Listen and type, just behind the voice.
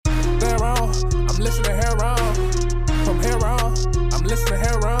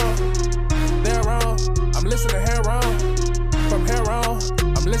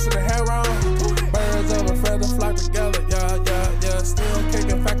dancing the hair on. Birds of a feather flock together, yeah. Still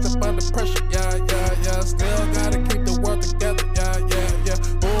kicking fact up under pressure, yeah. Still gotta keep the world together, yeah.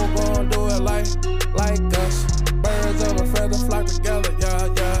 Who gon' do it like us? Birds of a feather flock together,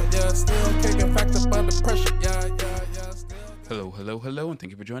 yeah. Still kicking fact up under pressure, yeah. Hello, and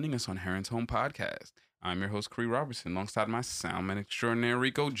thank you for joining us on Heron's Home Podcast. I'm your host, Cree Robertson, alongside my soundman extraordinaire,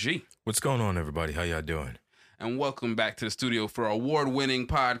 Rico G. What's going on, everybody? How y'all doing? And welcome back to the studio for our award-winning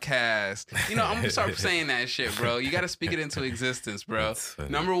podcast. You know, I'm going to start saying that shit, bro. You got to speak it into existence, bro.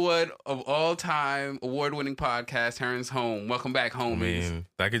 Number one of all-time award-winning podcast, Heron's Home. Welcome back, homies. I mean,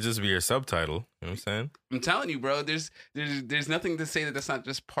 that could just be your subtitle. You know what I'm saying? I'm telling you, bro, there's nothing to say that's not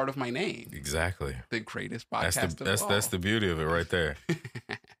just part of my name. Exactly. The greatest podcast of all. That's the beauty of it right there.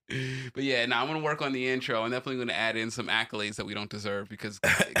 But yeah, now I'm going to work on the intro. I'm definitely going to add in some accolades that we don't deserve because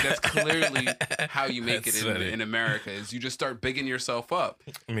that's clearly how you make it in America is you just start bigging yourself up.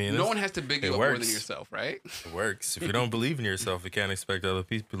 I mean, no one has to big you up more than yourself, right? It works. If you don't believe in yourself, you can't expect other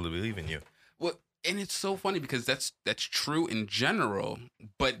people to believe in you. Well, and it's so funny because that's true in general,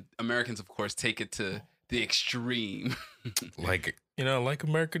 but Americans, of course, take it to the extreme. like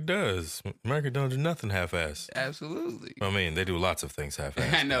America does. America don't do nothing half-ass. Absolutely. I mean, they do lots of things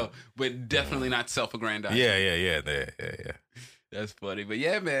half-ass. I know, but definitely not self-aggrandizing. Yeah. That's funny. But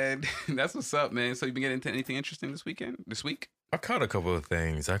yeah, man, that's what's up, man. So you been getting into anything interesting this week? I caught a couple of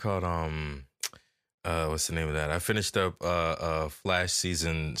things. I caught, what's the name of that? I finished up Flash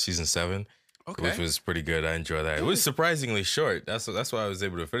season 7. Okay. Which was pretty good. I enjoyed that. It was surprisingly short. That's why I was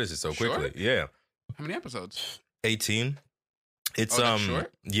able to finish it so quickly. Short? Yeah. How many episodes? 18. It's that's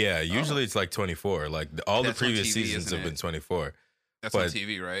short? Yeah, usually it's like 24. Like all the previous TV, seasons have been 24. That's on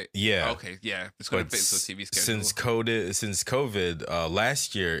TV, right? Yeah. Okay, yeah. It's going to fit into the TV schedule. Since COVID,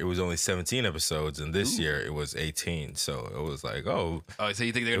 last year it was only 17 episodes, and this year it was 18. So it was like, so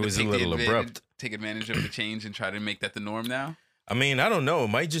you think they're going to take advantage of the change and try to make that the norm now? I mean, I don't know. It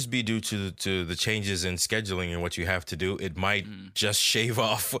might just be due to the changes in scheduling and what you have to do. It might just shave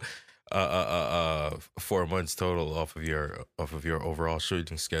off 4 months total off of your overall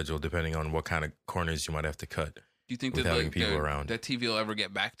shooting schedule, depending on what kind of corners you might have to cut. Do you think that that TV will ever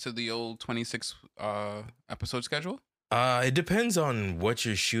get back to the old 26 episode schedule? It depends on what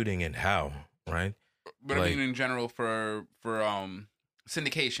you're shooting and how, right? But I mean, in general, for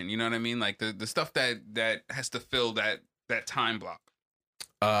syndication, you know what I mean? Like the stuff that has to fill that time block.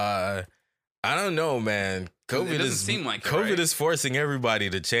 I don't know, man. COVID is forcing everybody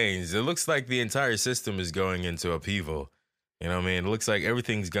to change. It looks like the entire system is going into upheaval. You know what I mean? It looks like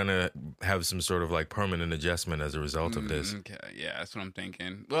everything's gonna have some sort of like permanent adjustment as a result of this. Okay, yeah, that's what I'm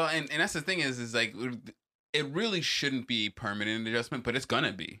thinking. Well, and that's the thing is like it really shouldn't be permanent adjustment, but it's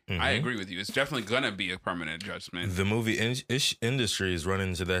gonna be. I agree with you. It's definitely gonna be a permanent adjustment. The movie industry is running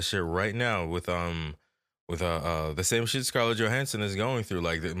into that shit right now with the same shit Scarlett Johansson is going through.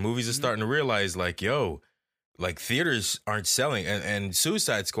 Like the movies are starting to realize like, like theaters aren't selling, and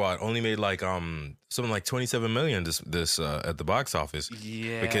Suicide Squad only made like something like 27 million this at the box office.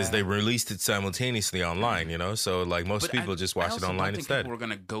 Yeah, because they released it simultaneously online. You know, so like most people just watch it online instead. We're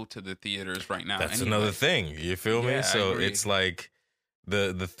gonna go to the theaters right now. That's another thing. You feel me? So it's like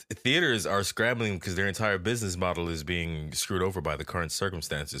the theaters are scrambling because their entire business model is being screwed over by the current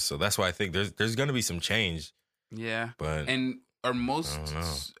circumstances. So that's why I think there's going to be some change. Yeah, but are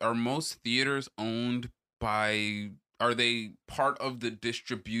most theaters owned by? Are they part of the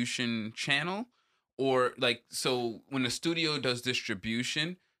distribution channel, or like so when a studio does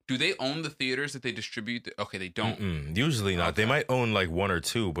distribution? Do they own the theaters that they distribute? Okay, they don't. Usually not. Okay. They might own like one or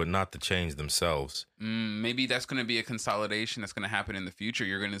two, but not the chains themselves. Maybe that's going to be a consolidation that's going to happen in the future.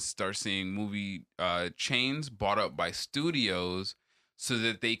 You're going to start seeing movie chains bought up by studios so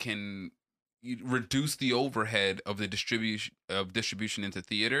that they can reduce the overhead of the distribution into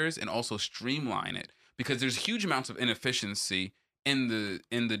theaters and also streamline it, because there's huge amounts of inefficiency in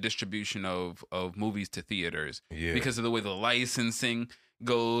the distribution of movies to theaters because of the way the licensing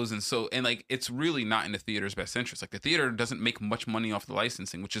goes, and like it's really not in the theater's best interest. Like the theater doesn't make much money off the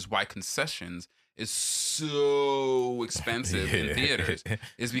licensing, which is why concessions is so expensive in theaters,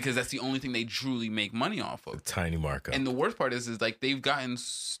 is because that's the only thing they truly make money off of. A tiny markup. And the worst part is like they've gotten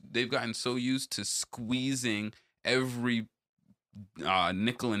so used to squeezing every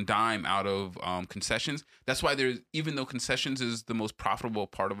nickel and dime out of concessions. That's why even though concessions is the most profitable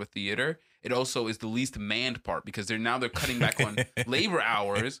part of a theater, it also is the least manned part, because they're cutting back on labor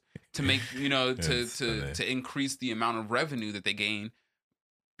hours to make, to increase the amount of revenue that they gain,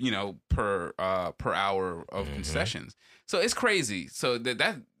 per hour of concessions. So it's crazy. So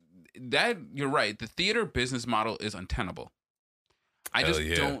that you're right. The theater business model is untenable. I just Hell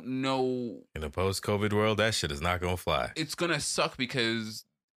yeah. don't know. In a post-COVID world, that shit is not gonna fly. It's gonna suck because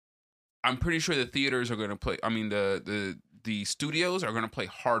I'm pretty sure the theaters are gonna play. I mean, the studios are gonna play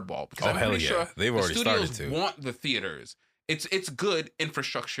hardball because I'm hell pretty yeah. sure They've the already studios started to. want the theaters. It's good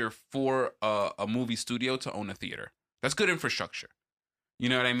infrastructure for a movie studio to own a theater. That's good infrastructure. You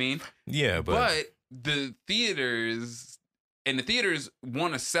know what I mean? Yeah, but the theaters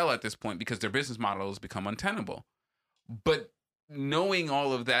want to sell at this point because their business model has become untenable. But knowing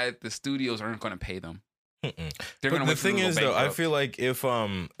all of that, the studios aren't going to pay them. mm-mm. They're But going to the thing is, though, I bankrupt. feel like if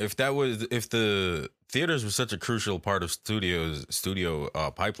the theaters were such a crucial part of studio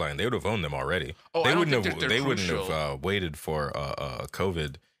pipeline, they would have owned them already. Oh, They I don't wouldn't think have. they're They wouldn't crucial. have waited for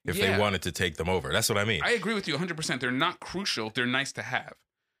COVID if Yeah. they wanted to take them over. That's what I mean. I agree with you 100%. They're not crucial. They're nice to have.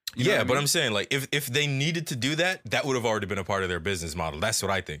 You know Yeah, what I but mean? I'm saying, like, if they needed to do that, that would have already been a part of their business model. That's what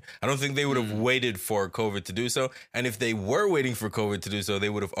I think. I don't think they would have waited for COVID to do so. And if they were waiting for COVID to do so, they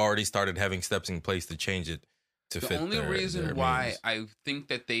would have already started having steps in place to change it to The fit only their reason why means. I think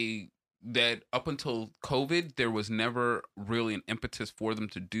that up until COVID, there was never really an impetus for them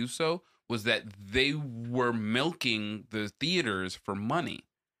to do so was that they were milking the theaters for money.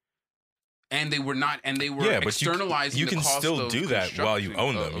 And they were not, and they were Yeah, but externalizing you the can cost still of do that while you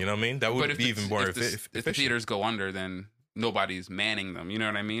own them. construction- You know what I mean? That But would if be the- even more if the efficient. theaters go under, then nobody's manning them. You know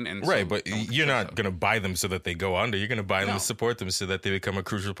what I mean? And Right, so but don't you're stress not out. going to buy them so that they go under. You're going to buy them No. to support them so that they become a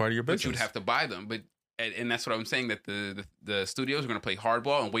crucial part of your But business. you'd have to buy them. But and that's what I'm saying, that the studios are going to play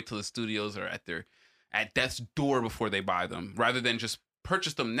hardball and wait till the studios are at death's door before they buy them, rather than just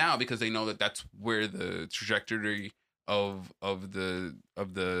purchase them now because they know that that's where the trajectory of the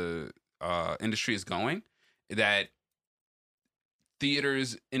industry is going. That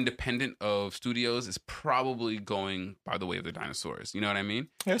theaters independent of studios is probably going by the way of the dinosaurs. You know what I mean?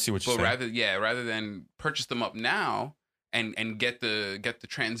 Yeah, I see what you're But saying. rather than purchase them up now and get the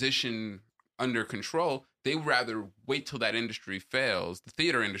transition under control, they would rather wait till that industry fails, the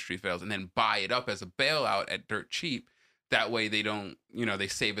theater industry fails, and then buy it up as a bailout at dirt cheap. That way they don't, they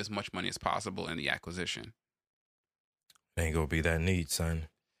save as much money as possible in the acquisition. Ain't going to be that neat, son.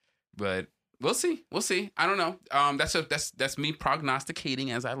 But we'll see. I don't know. That's me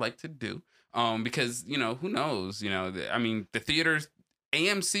prognosticating, as I like to do. Because who knows? The theaters,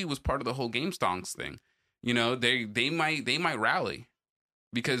 AMC was part of the whole Game Stonks thing. They might rally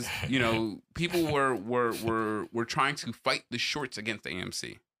because people were trying to fight the shorts against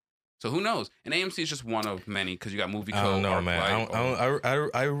AMC. So who knows? And AMC is just one of many because you got Movie Co. I don't know, man.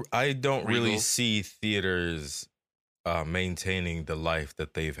 ArcLight, I don't really Regal. see theaters maintaining the life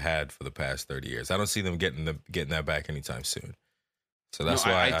that they've had for the past 30 years. I don't see them getting that back anytime soon. So that's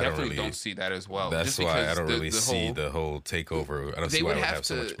why I I don't definitely really don't see that as well. That's Just why I because don't really the see whole- the whole takeover. I don't They see why would it would have have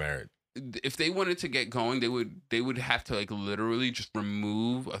so to- much merit. If they wanted to get going, they would have to literally just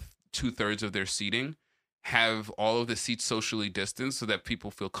remove 2/3 of their seating, have all of the seats socially distanced so that people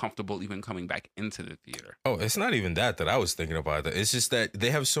feel comfortable even coming back into the theater. Oh, it's not even that I was thinking about. It's just that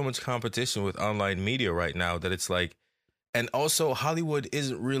they have so much competition with online media right now that it's like, and also Hollywood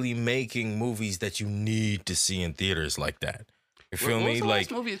isn't really making movies that you need to see in theaters like that. You feel What me? was the Like,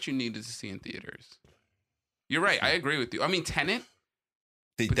 last movie that you needed to see in theaters? You're right. I agree with you. I mean, Tenet,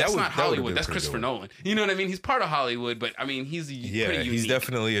 but that's not Hollywood. That's Christopher Nolan. You know what I mean? He's part of Hollywood, but I mean, he's Yeah, pretty unique. he's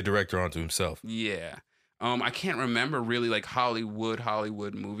definitely a director unto himself. Yeah. I can't remember really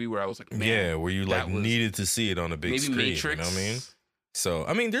Hollywood movie where I was like, man, Yeah, where you that was- needed to see it on a big maybe screen. Matrix. You know what I mean? So,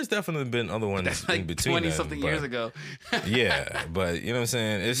 I mean, there's definitely been other ones That's in like between 20 then, something but- years ago. Yeah, but you know what I'm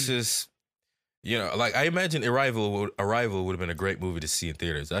saying? It's just, like I imagine Arrival would have been a great movie to see in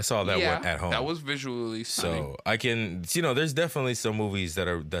theaters. I saw that one at home. That was visually stunning. So I can, there's definitely some movies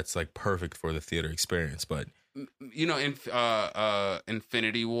that's like perfect for the theater experience, but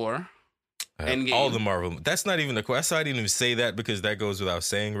Infinity War. Endgame. all the Marvel, that's not even the question. I didn't even say that because that goes without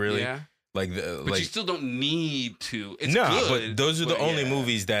saying, really. Yeah. Like, But you still don't need to. It's nah, good. but those are the but only yeah.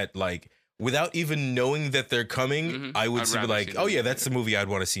 movies that, like, without even knowing that they're coming, Mhm. I would I'd be rather like, see oh them yeah, in that's the movie I'd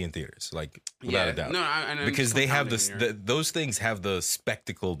want to see in theaters, like, without a doubt. No, I Because they have compounding your- those things have the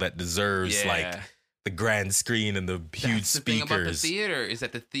spectacle that deserves like the grand screen and the huge That's the thing about the speakers. theater is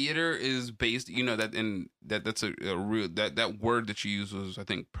that the theater is based, that's a real that word that you use was, I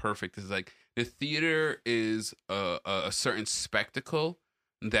think, perfect. Is like the theater is a certain spectacle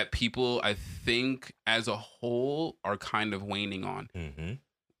that people, I think, as a whole, are kind of waning on.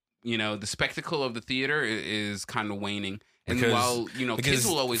 Mm-hmm. The spectacle of the theater is kind of waning, and Because- while kids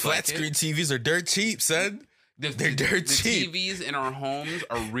will always flat like screen it, TVs are dirt cheap, son. they're dirt the cheap. TVs in our homes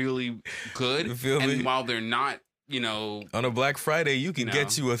are really good, You feel and me? while they're not, On a Black Friday, you can No.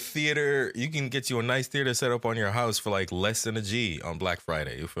 get you a theater. You can get you a nice theater set up on your house for like less than a G on Black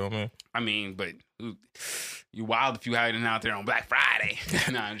Friday. You feel me? I mean, but you wild if you had it out there on Black Friday.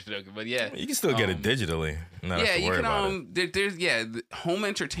 No, I'm just joking. But yeah, You can still get it digitally. Not have yeah, to you worry can. about it. There's the home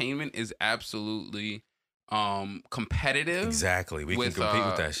entertainment is absolutely competitive. Exactly. We can compete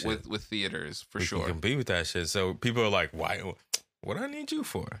with that shit. with theaters for We sure. can compete with that shit. So people are like, why? What do I need you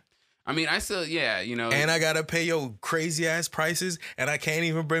for? I mean, I still, And I gotta pay your crazy ass prices, and I can't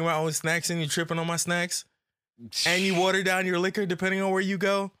even bring my own snacks, and you tripping on my snacks, and you water down your liquor depending on where you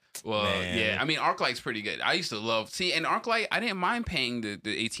go. Well, Man. yeah. I mean, ArcLight's pretty good. I used to love and ArcLight. I didn't mind paying the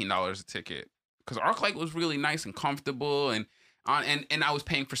 $18 a ticket because ArcLight was really nice and comfortable, and I was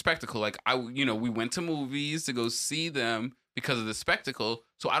paying for spectacle. Like we went to movies to go see them because of the spectacle.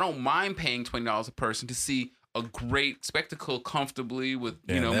 So I don't mind paying $20 a person to see a great spectacle comfortably with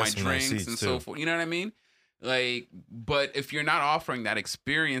my that's some nice drinks seats, and too. so forth. You know what I mean? Like, but if you're not offering that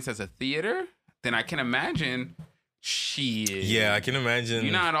experience as a theater, then I can imagine Yeah, I can imagine.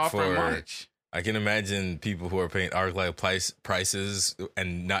 you're not offering much. I can imagine people who are paying ArcLight prices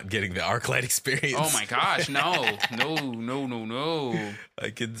and not getting the ArcLight experience. Oh my gosh, no. I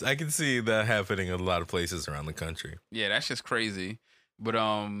can see that happening in a lot of places around the country. Yeah, that's just crazy. But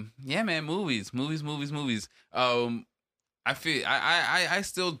yeah, man, movies. I feel I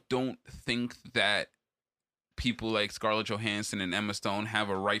still don't think that people like Scarlett Johansson and Emma Stone have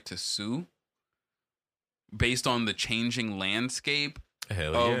a right to sue based on the changing landscape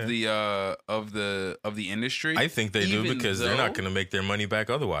Hell of yeah. the industry. I think they do Even because they're not though going to make their money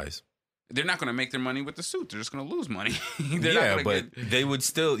back otherwise. they're not going to make their money with the suit. They're just going to lose money. They're Yeah, not but gonna they would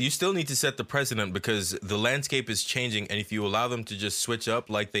you still need to set the precedent because the landscape is changing. And if you allow them to just switch up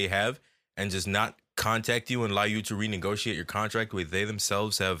like they have and just not contact you and allow you to renegotiate your contract where they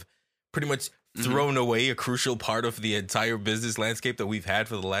themselves have pretty much thrown away a crucial part of the entire business landscape that we've had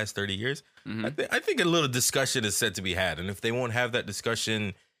for the last 30 years, I think a little discussion is set to be had. And if they won't have that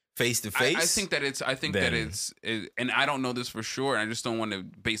discussion face to face, I think that it's, and I don't know this for sure. And I just don't want to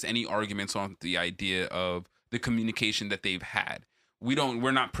base any arguments on the idea of the communication that they've had.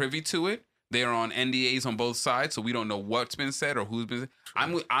 We're not privy to it. They are on NDAs on both sides, so we don't know what's been said or who's been.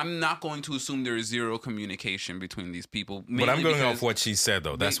 I'm not going to assume there is zero communication between these people. But I'm mainly going because off what she said,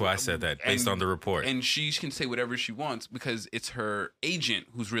 though. That's why I said that, based on the report. And she can say whatever she wants because it's her agent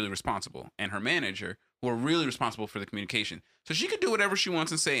who's really responsible and her manager who are really responsible for the communication. So she could do whatever she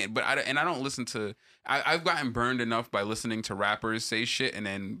wants and say it. But I don't listen to. I've gotten burned enough by listening to rappers say shit and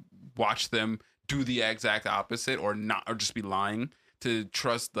then watch them do the exact opposite or just be lying to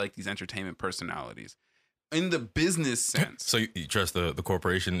trust like these entertainment personalities. In the business sense. So you trust the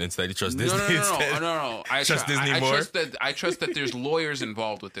corporation instead? You trust Disney instead? No. I Trust Disney more? I trust that there's lawyers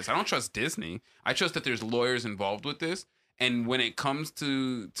involved with this. I don't trust Disney. I trust that there's lawyers involved with this. And when it comes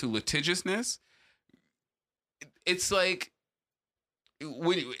to litigiousness, it's like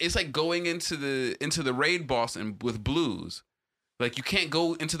going into the raid boss and with blues. Like, you can't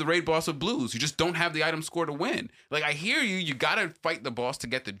go into the raid boss with blues. You just don't have the item score to win. Like, I hear you. You got to fight the boss to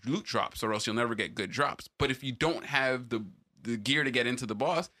get the loot drops or else you'll never get good drops. But if you don't have the gear to get into the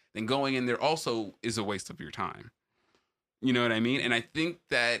boss, then going in there also is a waste of your time. You know what I mean? And I think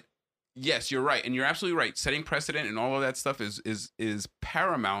that, yes, you're right. And you're absolutely right. Setting precedent and all of that stuff is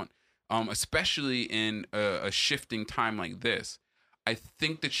paramount, especially in a shifting time like this. I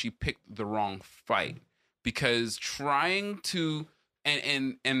think that she picked the wrong fight. Because trying to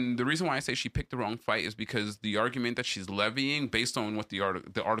and the reason why I say she picked the wrong fight is because the argument that she's levying, based on what the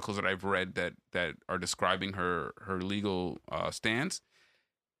articles that I've read that are describing her legal stance,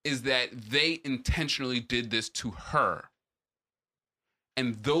 is that they intentionally did this to her,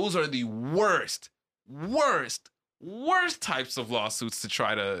 and those are the worst types of lawsuits to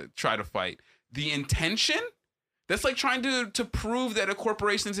try to fight. The intention, that's like trying to prove that a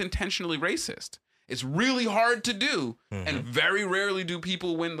corporation is intentionally racist. It's really hard to do, and very rarely do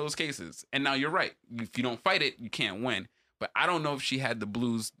people win those cases. And now you're right. If you don't fight it, you can't win. But I don't know if she had the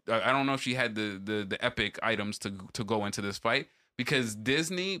blues. I don't know if she had the epic items to go into this fight, because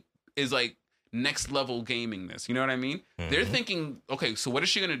Disney is like next level gaming this. You know what I mean? They're thinking, okay, so what is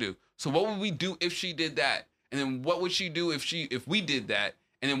she gonna do? So what would we do if she did that? And then what would she do if we did that?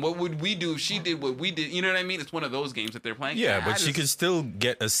 And then what would we do if she did what we did? You know what I mean? It's one of those games that they're playing. Yeah, but she could still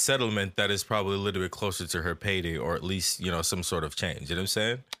get a settlement that is probably a little bit closer to her payday, or at least, some sort of change. You know what I'm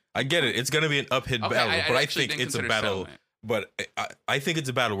saying? I get it. It's going to be an uphill battle, but I think it's a battle. But I think it's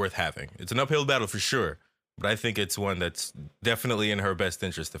a battle worth having. It's an uphill battle for sure, but I think it's one that's definitely in her best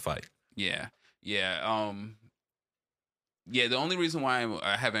interest to fight. Yeah. Yeah, the only reason why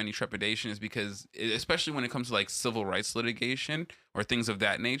I have any trepidation is because, especially when it comes to like civil rights litigation or things of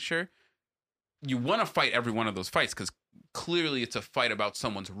that nature, you want to fight every one of those fights because clearly it's a fight about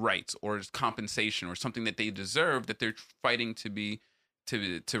someone's rights or compensation or something that they deserve that they're fighting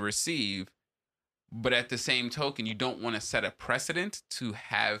to receive. But at the same token, you don't want to set a precedent to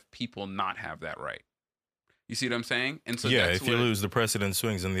have people not have that right. You see what I'm saying? And so yeah, if you lose, the precedent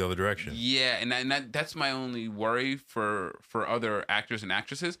swings in the other direction. Yeah, and that's my only worry for other actors and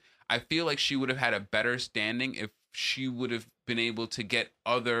actresses. I feel like she would have had a better standing if she would have been able to get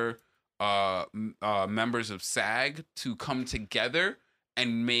other members of SAG to come together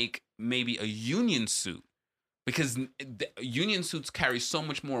and make maybe a union suit. Because union suits carry so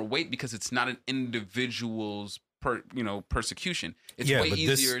much more weight because it's not an individual's persecution. It's way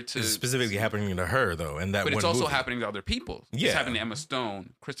easier to is specifically happening to her though, and that. But it's also movie. happening to other people. Yeah, it's happening to Emma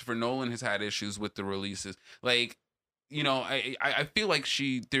Stone. Christopher Nolan has had issues with the releases. Like, I feel like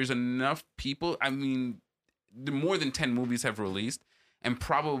there's enough people. I mean, more than 10 movies have released, and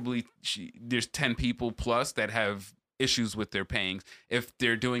probably there's 10 people plus that have issues with their payings. If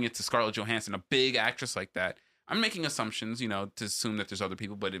they're doing it to Scarlett Johansson, a big actress like that. I'm making assumptions, to assume that there's other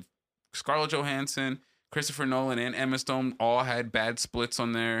people, but if Scarlett Johansson, Christopher Nolan, and Emma Stone all had bad splits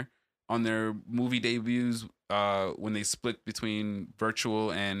on their movie debuts when they split between virtual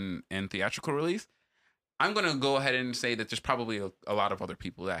and theatrical release, I'm going to go ahead and say that there's probably a lot of other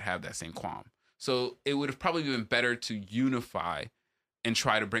people that have that same qualm. So it would have probably been better to unify and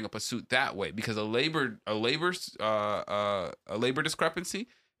try to bring up a suit that way, because a labor discrepancy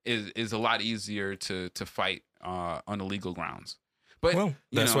is a lot easier to fight on the legal grounds. But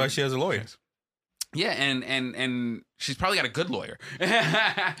that's why she has a lawyer. Yeah, and she's probably got a good lawyer.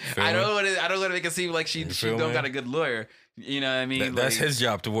 I don't want to make it seem like she don't got a good lawyer. You know what I mean? That's his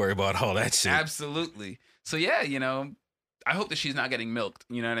job to worry about all that shit. Absolutely. So yeah, I hope that she's not getting milked.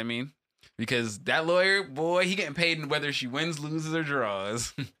 You know what I mean? Because that lawyer, boy, he getting paid whether she wins, loses, or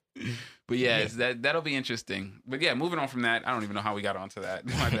draws. But yeah, that'll be interesting. But yeah, moving on from that, I don't even know how we got onto that.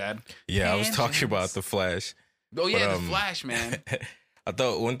 My bad. I was talking about The Flash. Oh yeah, The Flash, man. I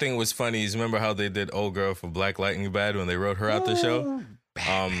thought one thing was funny is, remember how they did Old Girl for Black Lightning bad when they wrote her out the show?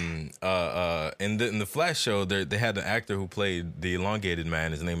 In the Flash show, they had an actor who played the elongated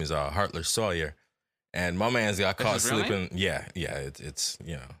man. His name is Heartless Sawyer, and my man's got caught sleeping. Yeah, it's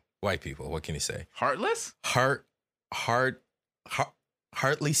white people. What can you say? Heartless?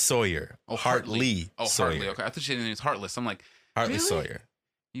 Hartley Sawyer. Oh, Hartley. Sawyer. Hartley. Okay, I thought your name was Heartless. I'm like, Hartley really? Sawyer.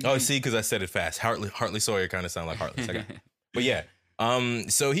 See, because I said it fast. Hartley Sawyer kind of sound like Heartless. But yeah.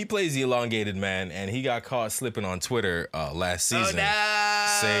 So he plays the elongated man, and he got caught slipping on Twitter last season,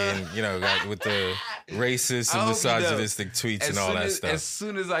 saying, with the racist and misogynistic tweets and all that stuff. As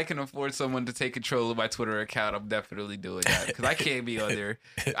soon as I can afford someone to take control of my Twitter account, I'm definitely doing that, because I can't be on there.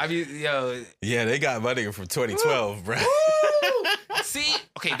 I mean, yeah, they got my nigga from 2012, bro. See,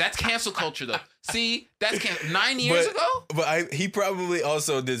 okay, that's cancel culture though. See, that's 9 years ago. But he probably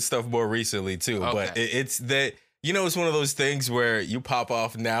also did stuff more recently too. Okay. But it's that. It's one of those things where you pop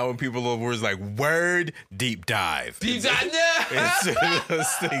off now and people are words like word deep dive. Deep dive, It's one of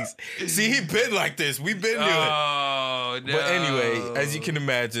those things. See, he been like this. We've been doing it. Oh, no. But anyway, as you can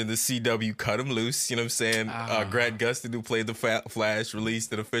imagine, the CW cut him loose. You know what I'm saying? Grant Gustin, who played the Flash,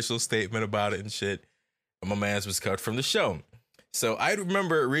 released an official statement about it and shit. And my man's was cut from the show. So I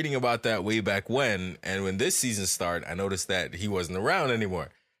remember reading about that way back when. And when this season started, I noticed that he wasn't around anymore.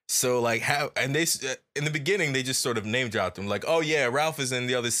 So they in the beginning they just sort of name dropped him, like, oh yeah, Ralph is in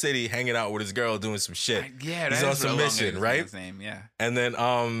the other city hanging out with his girl doing some shit. Yeah, he's on some mission, right? His name, yeah. And then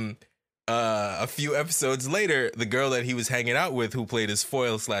a few episodes later, the girl that he was hanging out with, who played his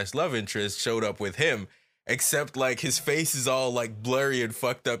foil/love interest, showed up with him. Except his face is all blurry and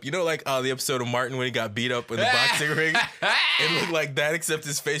fucked up. The episode of Martin when he got beat up in the boxing ring? It looked like that, except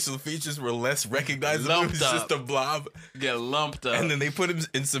his facial features were less recognizable. It was just a blob. Get lumped up. And then they put him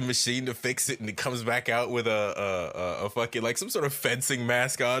in some machine to fix it, and he comes back out with a fucking some sort of fencing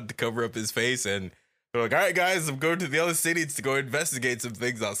mask on to cover up his face. And they're like, all right, guys, I'm going to the other city to go investigate some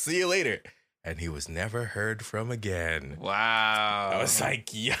things. I'll see you later. And he was never heard from again. Wow. I was like,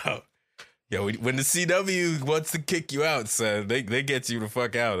 Yo, when the CW wants to kick you out, son, they get you the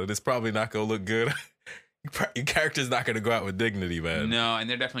fuck out, and it's probably not gonna look good. Your character's not gonna go out with dignity, man. No, and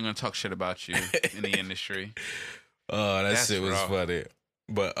they're definitely gonna talk shit about you in the industry. Oh, that shit was funny.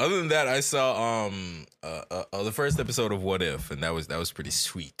 But other than that, I saw the first episode of What If, and that was pretty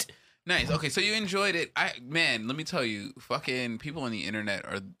sweet. Nice. Okay, so you enjoyed it. Let me tell you, fucking people on the internet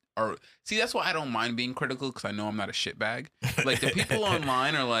are see, that's why I don't mind being critical, because I know I'm not a shitbag. Like, the people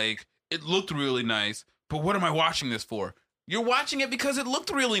online are like, it looked really nice, but what am I watching this for? You're watching it because it looked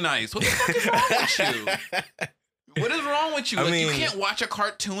really nice. What the fuck is wrong with you? What is wrong with you? I Like, mean, you can't watch a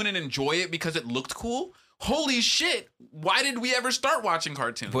cartoon and enjoy it because it looked cool? Holy shit. Why did we ever start watching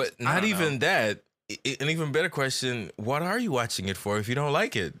cartoons? But I not don't even know. that. An even better question, what are you watching it for if you don't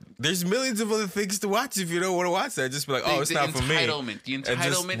like it? There's millions of other things to watch if you don't want to watch that. Just be like, oh, it's not for me. The And just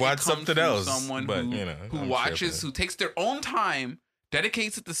entitlement watch it comes something from else. someone But, who, you know, who I'm watches, tripping. who takes their own time,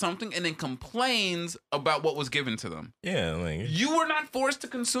 dedicates it to something, and then complains about what was given to them. Yeah, like, You were not forced to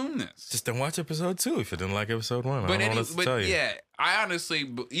consume this. just don't watch episode 2 if you didn't like episode 1. I But, don't know what else to but tell you. yeah, I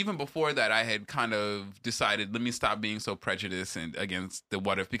honestly, even before that, I had kind of decided, let me stop being so prejudiced and against the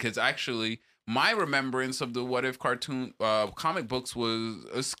What If, because actually my remembrance of the What If cartoon comic books was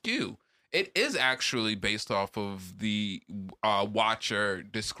askew. It is actually based off of the Watcher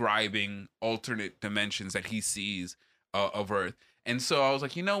describing alternate dimensions that he sees of Earth. And so I was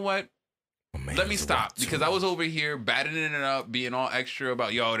like, you know what? Let me stop, because I was over here batting it up, being all extra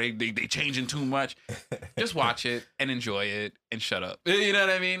about, yo, they changing too much. Just watch it and enjoy it and shut up. You know what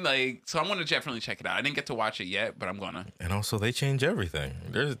I mean? Like, so I'm gonna definitely check it out. I didn't get to watch it yet, but I'm gonna. And also, they change everything.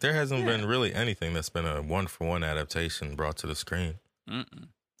 There hasn't Yeah. been really anything that's been a one-for-one adaptation brought to the screen. Mm-mm.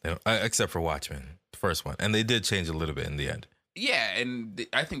 Except for Watchmen, the first one. And they did change a little bit in the end. Yeah, and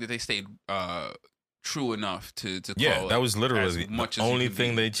I think that they stayed true enough to Yeah, call that was as literally much the as you only can thing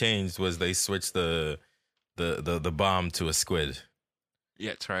be. they changed was they switched the bomb to a squid. Yeah,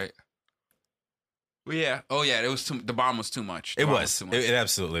 that's right. Well, yeah. Oh, yeah. It was the bomb was too much. The It bomb was. too much. It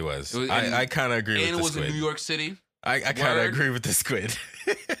absolutely was. It was- and- I kind of agree with and the it was squid. in New York City. I kind of Word. agree with the squid.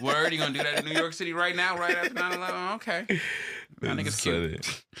 Word, you gonna do that in New York City right now, right after 9/11? Okay. That nigga's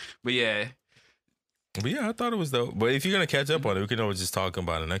cute. But yeah. But yeah, I thought it was dope. But if you're gonna catch up on it, we can always just talk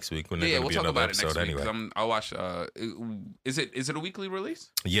about it next week when there's Yeah, gonna we'll be talk another about it next episode week. 'Cause anyway. I'll watch. Is it a weekly release?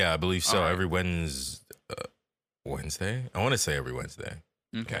 Yeah, I believe so. All right. Every Wednesday. I want to say every Wednesday.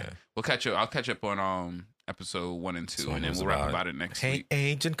 Okay, Yeah. we'll catch up. I'll catch up on episode 1 and 2, So and then it was we'll rap about, about it next Hey, week.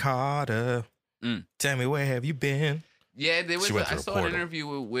 Agent Carter, tell me where have you been? Yeah, there was. She went I through a saw an portal.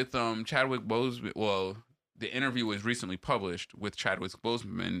 interview with Chadwick Boseman. Well, the interview was recently published with Chadwick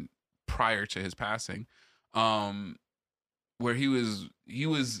Boseman prior to his passing, where he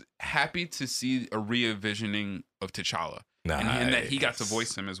was happy to see a re-envisioning of T'Challa, and that he got to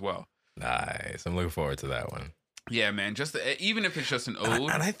voice him as well. Nice. I'm looking forward to that one. Yeah, man. Just even if it's just an ode,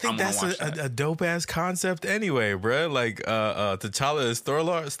 And I think I'm gonna that's watch that. a dope ass concept anyway, bro. Like T'Challa is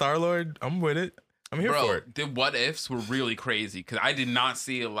Star Lord. I'm with it. I'm here Bro, for it. the what ifs were really crazy because I did not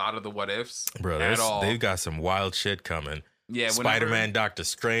see a lot of the what ifs Bro, at all. they've got some wild shit coming. Yeah, Spider-Man, Doctor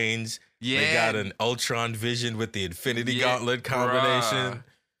Strange. Yeah, They got an Ultron Vision with the Infinity Yeah, Gauntlet combination.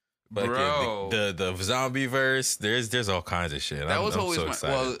 But Bro. the zombie verse, there's all kinds of shit. that I'm was always so my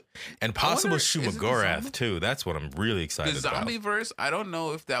excited. well. And possible is it the Shumagorath zombie? too. That's what I'm really excited The about. zombie verse. I don't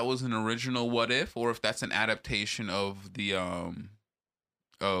know if that was an original what if or if that's an adaptation of the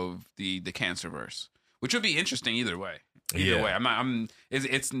cancer verse, which would be interesting either way. Either Yeah. way,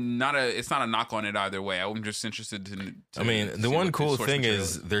 it's not a knock on it either way. I'm just interested to I mean, to the see one what cool source thing material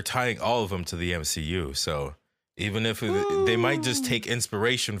is they're tying all of them to the MCU. So even if they might just take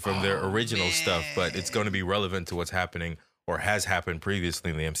inspiration from their original stuff, but it's going to be relevant to what's happening or has happened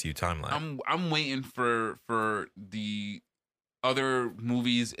previously in the MCU timeline. I'm waiting for the other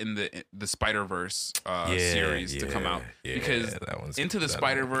movies in the Spider-Verse series to come out because that one's Into the that one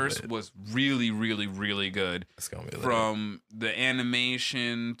Spider-Verse lit. was really, really, really good. It's gonna be lit. From the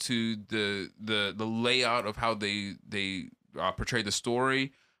animation to the layout of how they portray the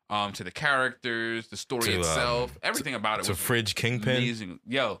story, to the characters, the story To, itself, everything about it to was Fridge Kingpin. amazing.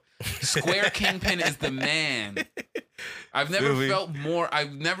 Yo, Square Kingpin is the man. I've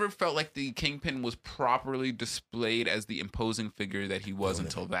never felt like the Kingpin was properly displayed as the imposing figure that he was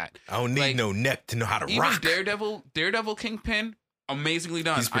until that. I don't need like, no neck to know how to Even rock. Daredevil Kingpin, amazingly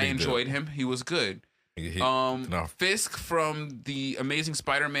done. He's I pretty enjoyed him. He was good. No. Fisk from the Amazing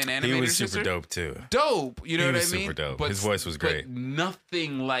Spider-Man animated He was super series, dope too. dope. You know He what I was mean? super dope. His voice was great. But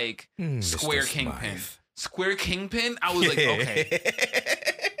nothing like Mr. Square Kingpin. Smythe. Square Kingpin. I was like, okay,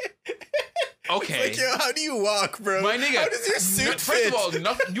 okay. It's like, yo, how do you walk, bro? My nigga, how does your suit first fit? of all,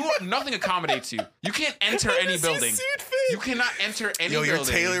 nothing accommodates you. You can't enter How any does your building. suit fit? You cannot enter any Yo, your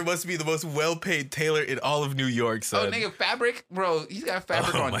building. tailor must be the most well-paid tailor in all of New York, son. Oh, nigga, fabric, bro. He's got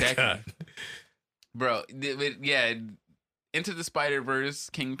fabric Oh on my deck, God. bro. Yeah, Into the Spider-Verse,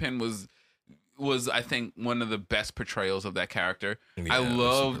 Kingpin was I think one of the best portrayals of that character. Yeah, I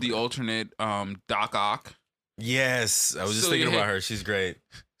love super the lit. alternate Doc Ock. Yes, I was just So thinking you about had- her. She's great.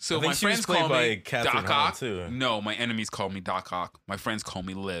 So I think my she was friends played call by me Catherine Doc Hahn, Ock. too. No, my enemies call me Doc Ock. My friends call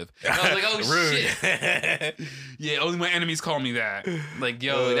me Liv. And I was like, oh shit. Rude. Yeah, only my enemies call me that. Like,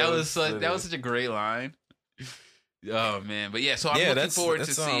 yo, that was such a great line. Oh man, but yeah, so I'm looking forward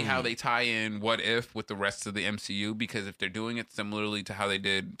to see how they tie in What If with the rest of the MCU, because if they're doing it similarly to how they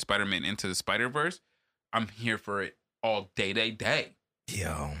did Spider-Man Into the Spider-Verse, I'm here for it all day.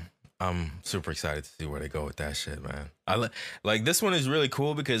 Yo, I'm super excited to see where they go with that shit, man. Like this one is really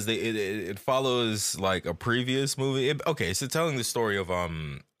cool because it follows like a previous movie. So telling the story of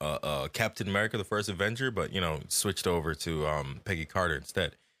Captain America, the first Avenger, but switched over to Peggy Carter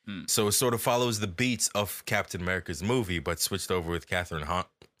instead. So it sort of follows the beats of Captain America's movie, but switched over with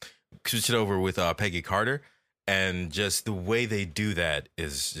Peggy Carter, and just the way they do that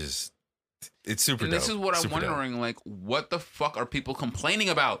is just it's super. And dope. This is what I'm Super wondering: like, what the fuck are people complaining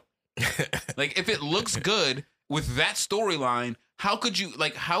about? Like, if it looks good with that storyline, how could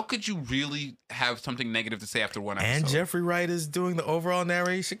you really have something negative to say after one episode? And Jeffrey Wright is doing the overall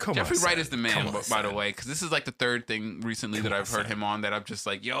narration. Jeffrey Wright is the man, by the way, because this is like the third thing recently that I've heard him on that I'm just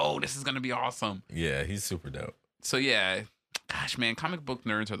like, yo, this is gonna be awesome. Yeah, he's super dope. So yeah, gosh, man, comic book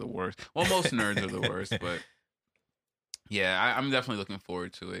nerds are the worst. Well, most nerds are the worst, but yeah, I'm definitely looking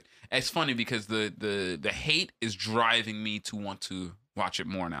forward to it. It's funny because the hate is driving me to want to watch it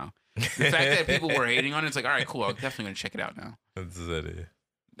more now. The fact that people were hating on it, it's like, all right, cool, I'm definitely gonna check it out now. That's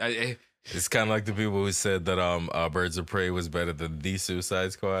it. It's kind of like the people who said that Birds of Prey was better than the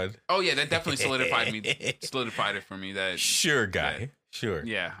Suicide Squad. Oh yeah, that definitely solidified it for me. That sure, guy, sure.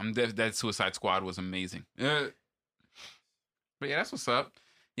 Yeah, that Suicide Squad was amazing. But yeah, that's what's up.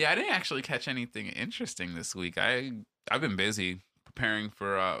 Yeah, I didn't actually catch anything interesting this week. I've been busy preparing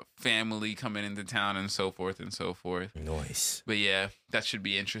for family coming into town and so forth and so forth. Nice. But yeah, that should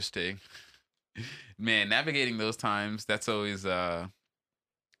be interesting. Man, navigating those times, that's always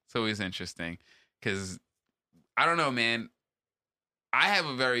it's always interesting, because I don't know, man. I have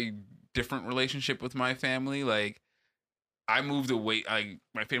a very different relationship with my family. Like, I moved away.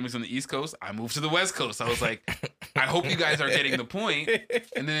 My family's on the East Coast. I moved to the West Coast. I was like, I hope you guys are getting the point.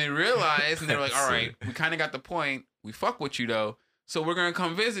 And then they realized, and they were like, all right, we kind of got the point. We fuck with you though, so we're gonna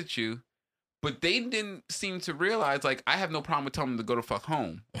come visit you. But they didn't seem to realize, like, I have no problem with telling them to go to fuck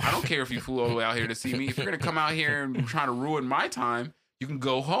home. I don't care if you flew all the way out here to see me. If you're gonna come out here and try to ruin my time, you can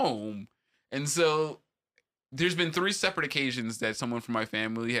go home. And so there's been 3 separate occasions that someone from my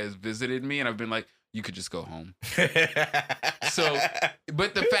family has visited me, and I've been like, you could just go home. So,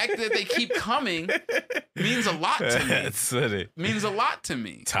 but the fact that they keep coming means a lot to me. That's funny. Means a lot to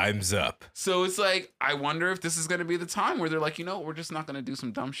me. Time's up. So it's like, I wonder if this is going to be the time where they're like, we're just not going to do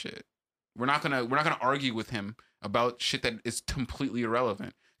some dumb shit. We're not going to argue with him about shit that is completely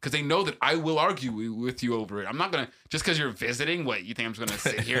irrelevant. Because they know that I will argue with you over it. I'm not going to, just because you're visiting, what, you think I'm just going to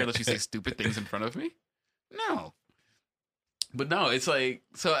sit here and let you say stupid things in front of me? No. But no, it's like,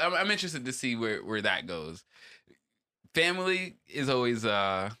 so I'm interested to see where that goes. Family is always,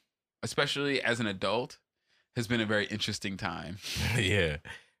 especially as an adult, has been a very interesting time. Yeah.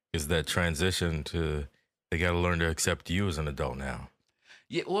 Is that transition to, they got to learn to accept you as an adult now.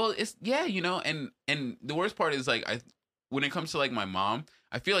 Yeah, well, it's, yeah, and the worst part is, like, when it comes to, like, my mom,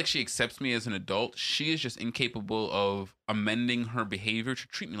 I feel like she accepts me as an adult. She is just incapable of amending her behavior to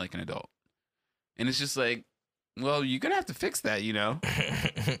treat me like an adult. And it's just like, well, you're going to have to fix that,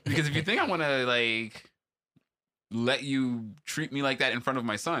 Because if you think I want to, like, let you treat me like that in front of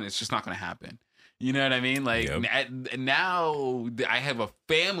my son, it's just not going to happen. You know what I mean? Like, yep. Now I have a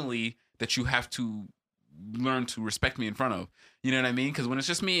family that you have to learn to respect me in front of. You know what I mean? Because when it's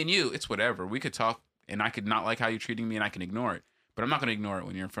just me and you, it's whatever. We could talk, and I could not like how you're treating me, and I can ignore it. But I'm not going to ignore it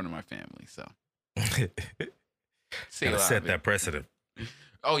when you're in front of my family. So, set that precedent.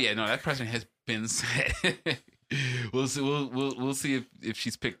 Oh yeah, no, that precedent has been set. We'll see. We'll see if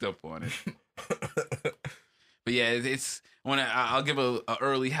she's picked up on it. But yeah, I'll give a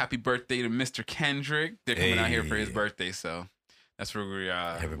early happy birthday to Mr. Kendrick. They're coming out here for his birthday, so that's where we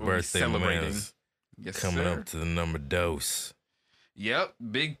happy birthday, celebrating. Yes, coming sir. Up to the number dose. Yep,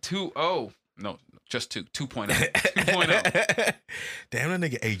 big 2-0. No, just 2.0. 2.0. Damn,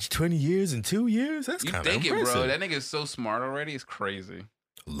 that nigga aged 20 years in 2 years? That's kind of impressive. It, bro. That nigga is so smart already. It's crazy.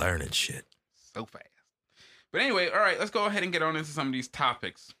 Learning shit. So fast. But anyway, all right, let's go ahead and get on into some of these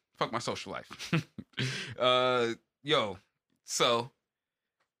topics. Fuck my social life. So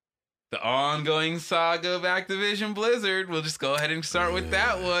the ongoing saga of Activision Blizzard. We'll just go ahead and start with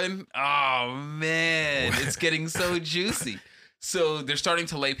that one. Oh, man. It's getting so juicy. So they're starting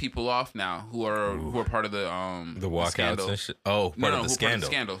to lay people off now who are part of the walkouts and shit. Oh, part of the scandal. Part of the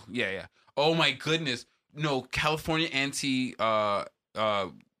scandal. Yeah. Oh my goodness. No, California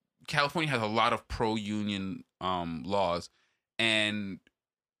California has a lot of pro-union laws, and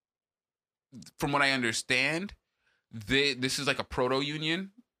from what I understand, this is like a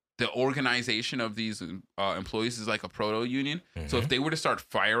proto-union. The organization of these employees is like a proto-union. Mm-hmm. So if they were to start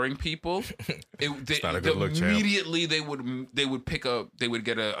firing people, immediately they would pick up, they would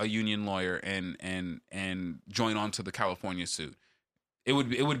get a union lawyer and join on to the California suit. It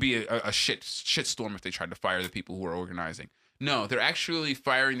would be a shit storm if they tried to fire the people who are organizing. No, they're actually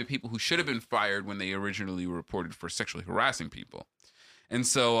firing the people who should have been fired when they originally were reported for sexually harassing people. And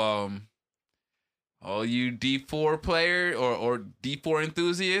so all you D4 player or D4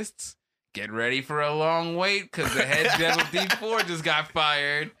 enthusiasts, get ready for a long wait because the head dev of D4 just got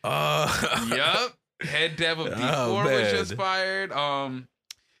fired. Yup. Head dev of D4 was just fired.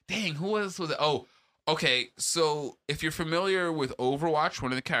 Dang, who else was it? Oh, okay. So if you're familiar with Overwatch,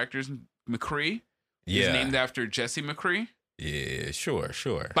 one of the characters, McCree, is named after Jesse McCree. Yeah, sure.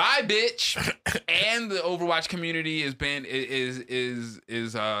 Bye, bitch. And the Overwatch community is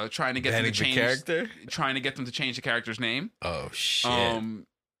trying to get them to change the character. Trying to get them to change the character's name. Oh shit.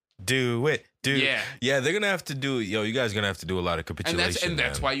 Do it. Yeah, they're gonna have to do. Yo, you guys are gonna have to do a lot of capitulation. And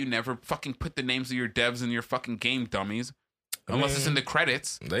that's why you never fucking put the names of your devs in your fucking game, dummies. Unless it's in the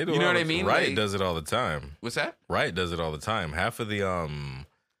credits. They do. You know what I mean? Riot does it all the time. What's that? Riot does it all the time. Half of the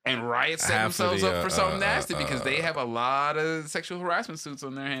And Riot set themselves up for something nasty because they have a lot of sexual harassment suits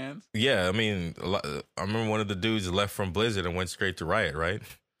on their hands. Yeah, I mean, I remember one of the dudes left from Blizzard and went straight to Riot, right?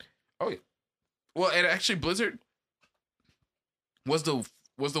 Oh, yeah. Well, and actually, Blizzard was the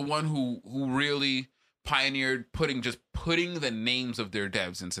one who really pioneered putting the names of their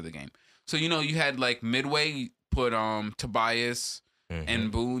devs into the game. So you had like Midway put Tobias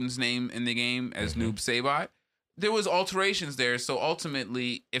and Boone's name in the game as Noob Saibot. There was alterations there, so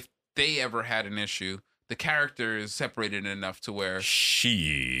ultimately, if they ever had an issue, the character is separated enough to where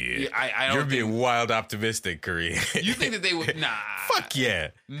shit. I don't. You're being wild optimistic, Kareem. You think that they would? Nah. Fuck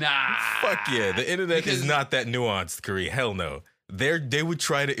yeah. Nah. Fuck yeah. The internet is not that nuanced, Kareem. Hell no. They would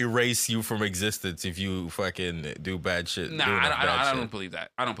try to erase you from existence if you fucking do bad shit. Nah, I don't believe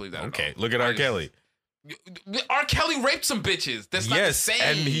that. I don't believe that. Okay, look at R. Kelly. R. Kelly raped some bitches. That's not the same.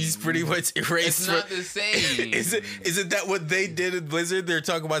 And he's pretty much erased. It's not the same. Isn't that what they did in Blizzard? They're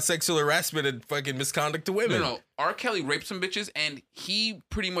talking about sexual harassment and fucking misconduct to women. No. R. Kelly raped some bitches, and he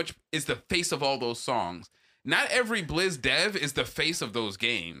pretty much is the face of all those songs. Not every Blizz dev is the face of those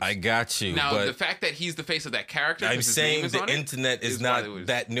games. I got you. Now, the fact that he's the face of that character, I'm saying the internet is not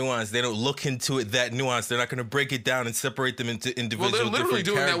that nuanced. They don't look into it that nuanced. They're not going to break it down and separate them into individual different characters. Well, they're literally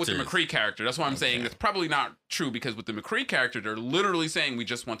doing that with the McCree character. That's why I'm saying it's probably not true, because with the McCree character, they're literally saying we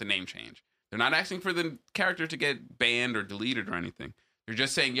just want the name change. They're not asking for the character to get banned or deleted or anything. They're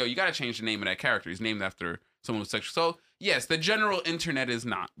just saying, yo, you got to change the name of that character. He's named after someone with sexual. So, yes, the general internet is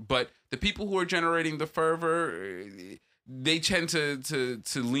not. But the people who are generating the fervor, they tend to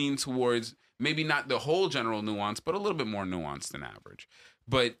lean towards maybe not the whole general nuance, but a little bit more nuanced than average.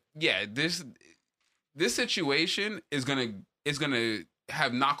 But, yeah, this situation is gonna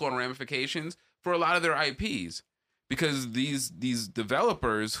have knock-on ramifications for a lot of their IPs. Because these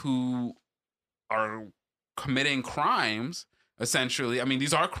developers who are committing crimes, essentially, I mean,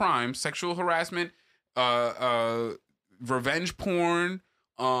 these are crimes, sexual harassment, revenge porn,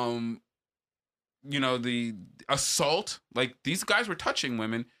 the assault, like these guys were touching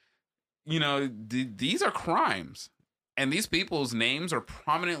women, these are crimes. And these people's names are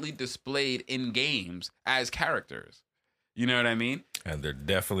prominently displayed in games as characters. You know what I mean? And they're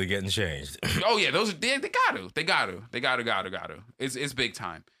definitely getting changed. Oh yeah, they got to. It's big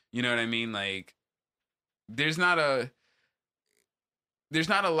time. You know what I mean? Like, there's not a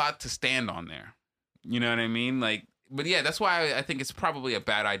lot to stand on there. You know what I mean? Like, but yeah, that's why I think it's probably a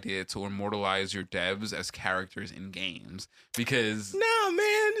bad idea to immortalize your devs as characters in games, because no,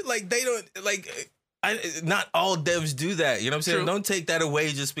 man, like they don't not all devs do that. You know what I'm saying? True. Don't take that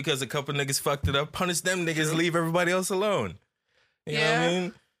away just because a couple niggas fucked it up. Punish them niggas. True. Leave everybody else alone. You know what I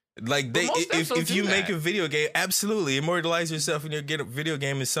mean? Like if you make a video game, absolutely immortalize yourself in your video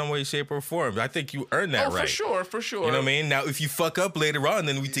game in some way, shape, or form. I think you earn that right. For sure. You know what I mean? Now, if you fuck up later on,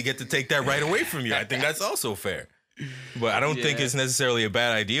 then we get to take that right away from you. I think that's also fair. But I don't think it's necessarily a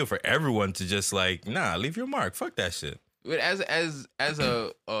bad idea for everyone to just like, nah, leave your mark. Fuck that shit. But as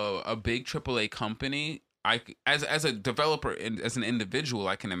a big AAA company, as a developer and as an individual,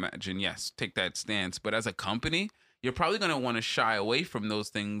 I can imagine, yes, take that stance. But as a company, you're probably going to want to shy away from those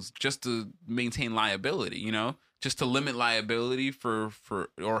things just to maintain liability, just to limit liability for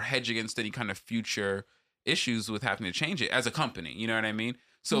or hedge against any kind of future issues with having to change it as a company. You know what I mean?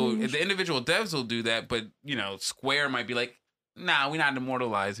 So the individual devs will do that, but Square might be like, nah, we're not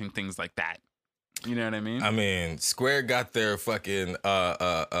immortalizing things like that. You know what I mean? I mean, Square got their fucking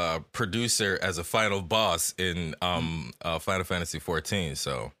producer as a final boss in Final Fantasy 14.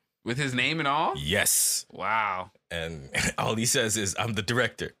 So With his name and all? yes, Wow. and all he says is, "I'm the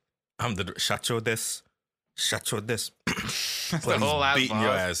director. I'm the Shacho des, Shacho des." That's But the whole ass he's beating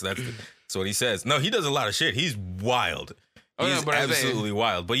your boss. ass. That's what he says. No, he does a lot of shit. He's wild. Oh, no, He's but I'm saying- absolutely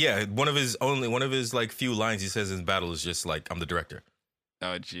wild. But yeah, one of his like few lines he says in battle is just like, "I'm the director."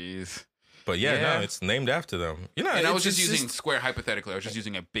 Oh, jeez. But yeah, Yeah. no, it's named after them. You know, And I was it's just using Square hypothetically. I was just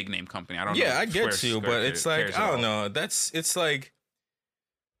using a big name company. I don't know. Yeah, I if get Square- you, Square but it's like cares I at don't all. know. It's like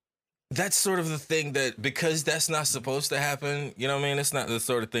that's sort of the thing that because that's not supposed to happen. You know what I mean? It's not the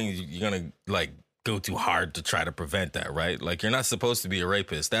sort of thing you're gonna like go too hard to try to prevent that, right? Like you're not supposed to be a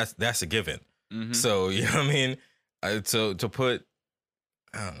rapist. That's a given. Mhm. So you know what I mean? So to put,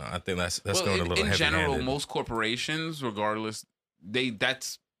 I don't know. I think that's Well, going a little in heavy-handed. general, most corporations, regardless,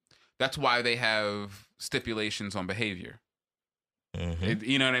 that's why they have stipulations on behavior. Mhm.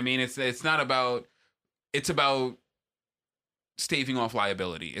 You know what I mean? It's not about. It's about staving off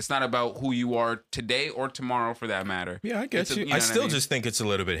liability. It's not about who you are today or tomorrow, for that matter. Yeah, I get It's a- you. you know I what I still mean? just think it's a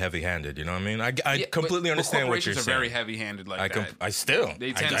little bit heavy-handed. You know what I mean? I Yeah, completely but understand what you're corporations saying. are very heavy-handed like that. I still,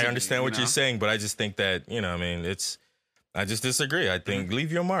 They tend I to understand be, what you you're know? saying, but I just think that, you know, I mean, I just disagree. I think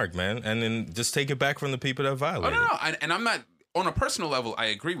leave your mark, man, and then just take it back from the people that Oh violated. no, and I'm not on a personal level. I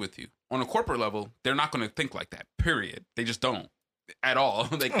agree with you. On a corporate level, they're not going to think like that. Period. They just don't at all.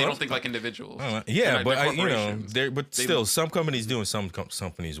 Like they don't think like individuals. Yeah, They're but like- they're you know, corporations. but They- still, some companies do and some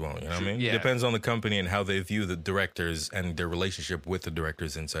companies won't. You know what I mean? Yeah. It depends on the company and how they view the directors and their relationship with the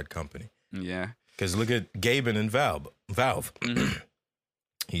directors inside company. Yeah. Because look at Gaben and Valve. Mhm.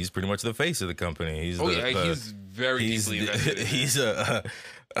 He's pretty much the face of the company. He's Oh the, yeah, the- he's very deeply invested. in he's that. a.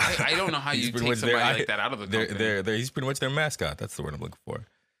 I don't know how he's you pretty take much somebody their- like that out of the company. He's pretty much their mascot. That's the word I'm looking for.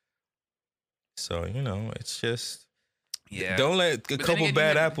 So you know, it's just Yeah. don't let a then couple again, you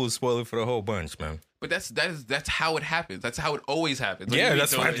bad had- apples spoil it for the whole bunch, man. But that's how it happens. That's how it always happens. What do you Yeah, mean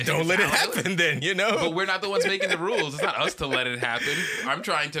that's why don't let it happen. Then you know. But we're not the ones making the rules. It's not us to let it happen. I'm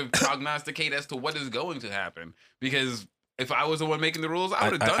trying to prognosticate as to what is going to happen. Because if I was the one making the rules, I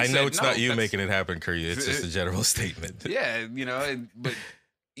would have done. I know said, it's no, not you that's- making it happen, Curry. It's just a general statement. Yeah, you know. But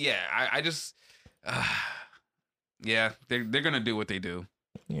yeah, I just. Yeah, they're gonna do what they do,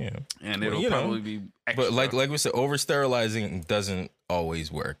 Yeah, and Well, it'll you know, probably be. Extra. but like we said, over sterilizing doesn't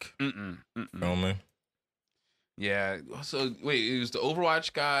always work. Mm-mm. You know what I mean? Yeah. So wait, it was the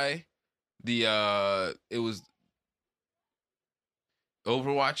Overwatch guy. It was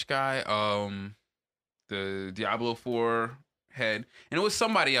Overwatch guy. The Diablo 4 head, and it was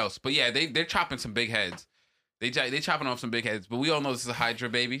somebody else. But yeah, they're chopping some big heads. They chopping off some big heads. But we all know this is a Hydra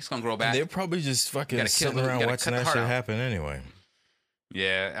baby. It's gonna grow back. They're probably just fucking gotta kill sitting the- around gotta watching cut the that heart shit out. happen anyway.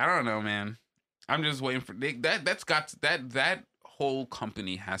 Yeah, I don't know, man. I'm just waiting for that whole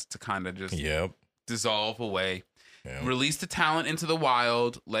company has to kind of just Yep. dissolve away. Yeah. Release the talent into the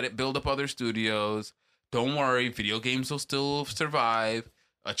wild, let it build up other studios. Don't worry, video games will still survive.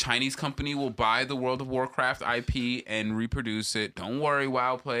 A Chinese company will buy the World of Warcraft IP and reproduce it. Don't worry,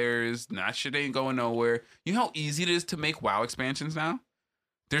 WoW players. That shit ain't going nowhere. You know how easy it is to make WoW expansions now?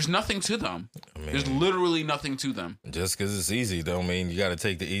 There's nothing to them. I There's mean, literally nothing to them. just because it's easy don't mean you got to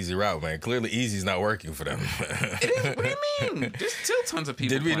take the easy route, man. Clearly, easy's not working for them. It is, what do you mean? There's still tons of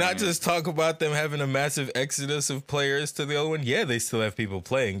people Did we not playing it. just talk about them having a massive exodus of players to the other one? Yeah, they still have people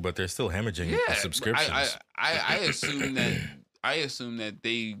playing, but they're still hemorrhaging subscriptions. I assume that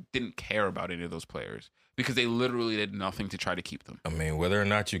they didn't care about any of those players because they literally did nothing to try to keep them. I mean, whether or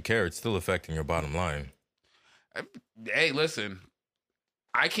not you care, it's still affecting your bottom line. Hey, listen,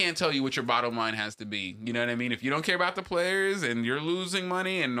 I can't tell you what your bottom line has to be. You know what I mean? If you don't care about the players and you're losing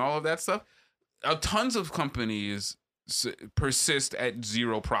money and all of that stuff, tons of companies persist at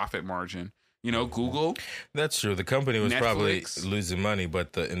zero profit margin. You know, Google. That's true. The company was probably Netflix. losing money,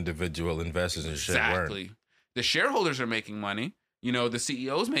 but the individual investors and shit weren't. Exactly. The shareholders are making money. You know, the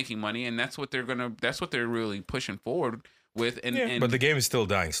CEO's making money, and that's what they're really pushing forward with. And But the game is still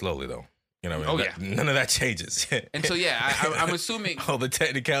dying slowly, though. You know, what I mean? Oh, None of that changes. and so yeah, I'm assuming. all the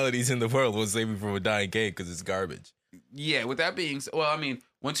technicalities in the world will save you from a dying game because it's garbage. Yeah, with that being well, I mean,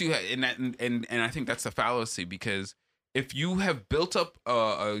 once you have and I think that's a fallacy because if you have built up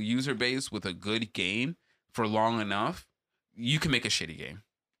a user base with a good game for long enough, you can make a shitty game,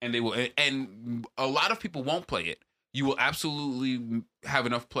 and they will. And a lot of people won't play it. You will absolutely have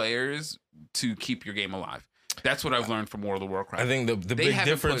enough players to keep your game alive. That's what I've learned from World of Warcraft. I think the They big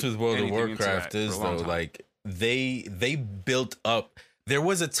haven't difference put with World of anything into Warcraft that is for a long though, time. like they built up. There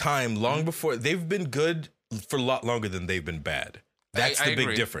was a time long before they've been good for a lot longer than they've been bad. That's the big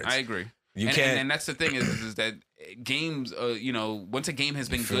agree. difference. I agree. You and, can't. and that's the thing is that games, once a game has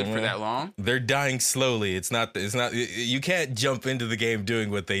been good for that long, they're dying slowly. It's not. You can't jump into the game doing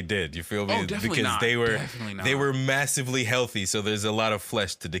what they did. You feel me? Oh, definitely because not. Definitely not. they were massively healthy. So there's a lot of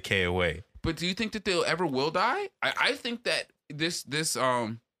flesh to decay away. But do you think that they'll ever will die? I think that this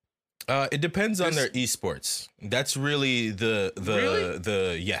it depends on their esports. That's really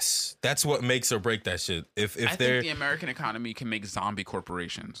the yes. That's what makes or break that shit. If I they're, think the American economy can make zombie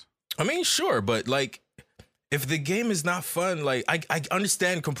corporations. I mean, sure, but like, if the game is not fun, like I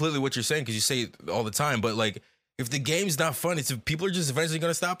understand completely what you're saying because you say it all the time. But like, if the game's not fun, people are just eventually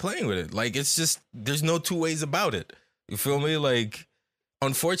gonna stop playing with it. Like, it's just there's no two ways about it. You feel me? Like,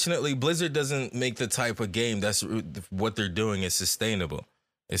 unfortunately, Blizzard doesn't make the type of game that's what they're doing is sustainable.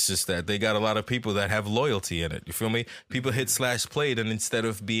 It's just that they got a lot of people that have loyalty in it. You feel me? People hit /played, and instead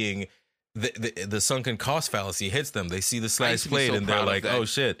of being the sunken cost fallacy hits them, they see the /played, so and they're like, "Oh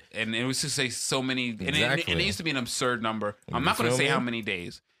shit!" And it was to say so many, and Exactly. it used to be an absurd number. I'm not going to say how many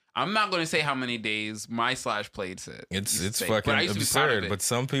days. I'm not going to say how many days my /played said. It's fucking absurd. But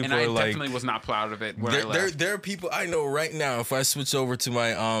some people and I are like, definitely was not proud of it. When I left. There are people I know right now. If I switch over to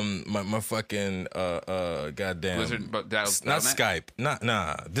my my fucking goddamn Blizzard, but not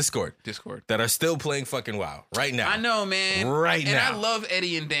Skype, Discord, that are still playing fucking WoW right now. I know, man. Right and now. I love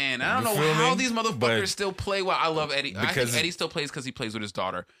Eddie and Dan. I don't You know feel how me? these motherfuckers But- still play WoW. I love Eddie. I Because- think Eddie still plays because he plays with his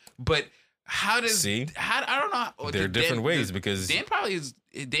daughter. But how does See? I don't know. There are different ways because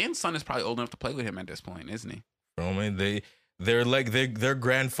Dan's son is probably old enough to play with him at this point, isn't he? I mean, they're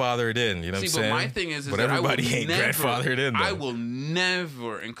grandfathered in. You know what I'm See, but saying? my thing is but that everybody I will ain't never, grandfathered in. Though. I will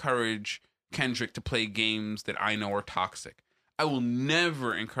never encourage Kendrick to play games that I know are toxic. I will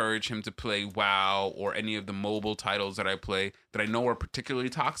never encourage him to play WoW or any of the mobile titles that I play that I know are particularly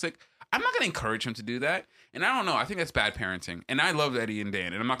toxic. I'm not going to encourage him to do that. And I don't know. I think that's bad parenting. And I love Eddie and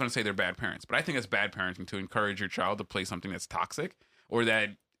Dan. And I'm not going to say they're bad parents, but I think it's bad parenting to encourage your child to play something that's toxic or that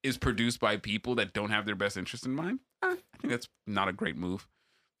is produced by people that don't have their best interest in mind. I think that's not a great move.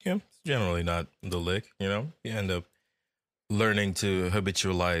 Yeah, it's generally not the lick. You know, you end up learning to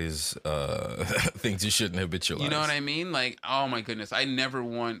habitualize things you shouldn't habitualize. You know what I mean? Like, oh my goodness, I never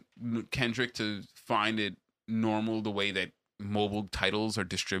want Kendrick to find it normal the way that mobile titles are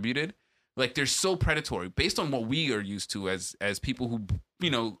distributed. Like, they're so predatory based on what we are used to as people who,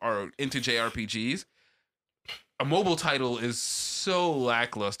 are into JRPGs. A mobile title is so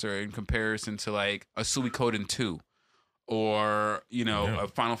lackluster in comparison to like a Suikoden 2 or, a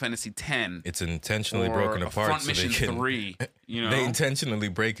Final Fantasy 10. It's intentionally or broken a apart Front so Mission they can 3, They intentionally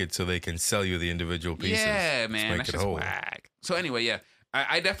break it so they can sell you the individual pieces. Yeah, to man, make that's it just whole. whack. So anyway, yeah,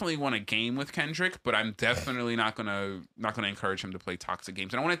 I definitely want a game with Kendrick, but I'm definitely not gonna encourage him to play toxic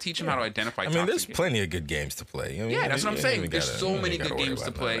games. And I want to teach him how to identify. I mean, toxic there's games. plenty of good games to play. I mean, Yeah, that's what I'm you saying. ain't There's gotta- so you many ain't good gotta worry games to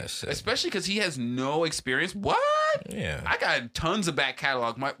about none of play, that shit. especially because he has no experience. What? Yeah. I got tons of back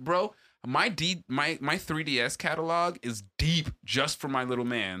catalog. My 3DS catalog is deep just for my little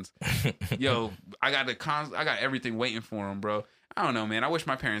mans. Yo, I got everything waiting for him, bro. I don't know, man. I wish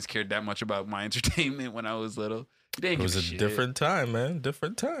my parents cared that much about my entertainment when I was little. They didn't It was give a shit. different time, man.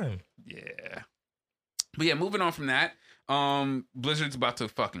 Different time. Yeah. But yeah, moving on from that, Blizzard's about to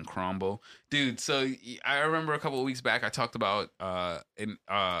fucking crumble. Dude, so I remember a couple of weeks back I talked about a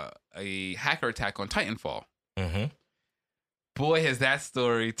hacker attack on Titanfall. Mm-hmm. Boy, has that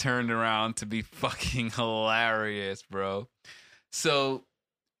story turned around to be fucking hilarious, bro. So,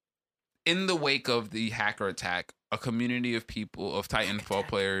 in the wake of the hacker attack, a community of people, of Titanfall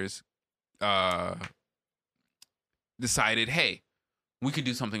players, decided, hey, we could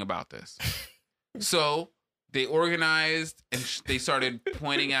do something about this. So, they organized and they started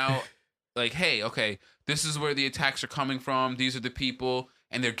pointing out, like, hey, okay, this is where the attacks are coming from. These are the people.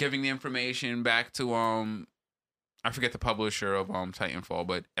 And they're giving the information back to, I forget the publisher of Titanfall,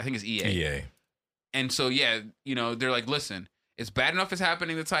 but I think it's EA. EA. And so, yeah, they're like, listen, it's bad enough it's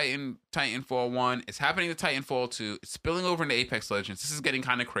happening to Titanfall 1. It's happening to Titanfall 2. It's spilling over into Apex Legends. This is getting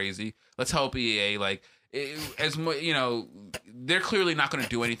kind of crazy. Let's help EA. Like, they're clearly not going to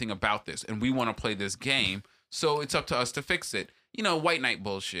do anything about this. And we want to play this game. So it's up to us to fix it. White knight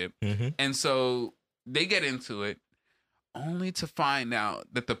bullshit. Mm-hmm. And so they get into it, only to find out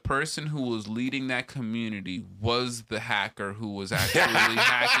that the person who was leading that community was the hacker who was actually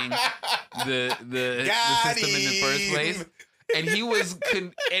hacking the system in the first place. And he was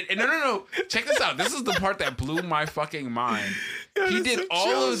no. Check this out. This is the part that blew my fucking mind. He did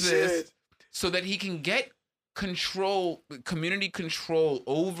all of this so that he can get community control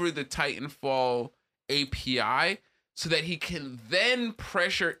over the Titanfall API, so that he can then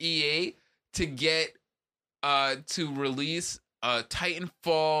pressure EA to get to release a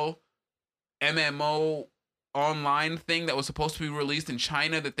Titanfall MMO online thing that was supposed to be released in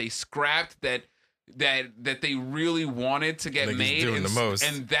China that they scrapped that they really wanted to get made, doing the most.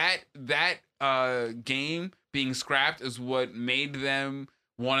 And that game being scrapped is what made them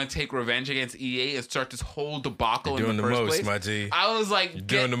want to take revenge against EA and start this whole debacle in the first place. My G. I was like, You're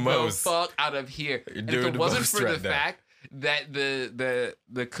get doing the the most. fuck out of here. You're And doing if it the wasn't most for the right now. fact that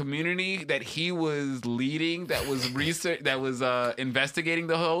the community that he was leading, that was research, that was investigating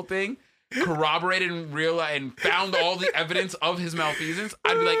the whole thing, corroborated and realized and found all the evidence of his malfeasance,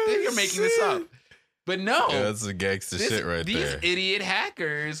 I'd be like, you're making this up. But no, Yeah, that's some gangster shit right these there. idiot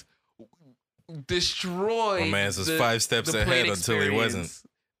hackers destroyed My man's was the- 5 steps the ahead played until he wasn't. experience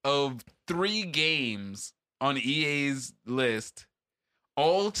of 3 games on EA's list,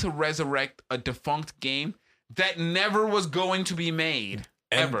 all to resurrect a defunct game that never was going to be made.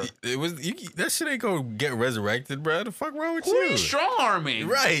 And Ever. it was that shit ain't gonna get resurrected, bro. The fuck wrong with Who are you? you strong arming?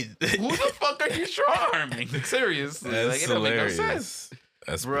 Right. Who the fuck are you strong arming? Seriously. That's Like, it don't make no hilarious. sense.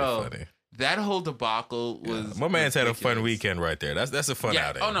 That's Bro, pretty funny. That whole debacle was My man's had a fun ridiculous. weekend right there. That's a fun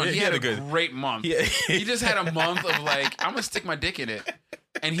outing. Oh no, he had a great month. Yeah. He just had a month of like, I'm gonna stick my dick in it.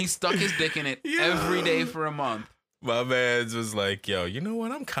 And he stuck his dick in it every day for a month. My man's was like, yo, you know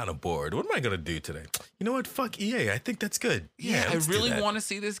what? I'm kind of bored. What am I going to do today? You know what? Fuck EA. I think that's good. Yeah, I let's do really that. want to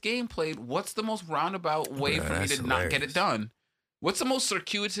see this game played. What's the most roundabout way Bruh, for me that's to not get it hilarious. done? What's the most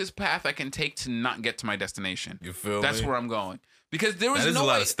circuitous path I can take to not get to my destination? You feel That's me? where I'm going. Because there was That is no a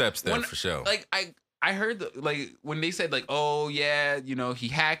lot way- of steps there when- for sure. Like I heard like when they said like, oh yeah, you know, he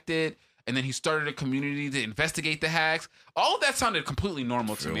hacked it and then he started a community to investigate the hacks. All of that sounded completely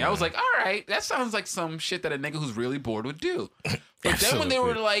normal to True, me. I was man. like, all right, that sounds like some shit that a nigga who's really bored would do. But then when they were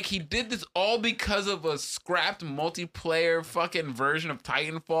Absolutely. like, he did this all because of a scrapped multiplayer fucking version of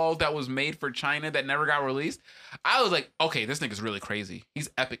Titanfall that was made for China that never got released, I was like, okay, this nigga's really crazy. He's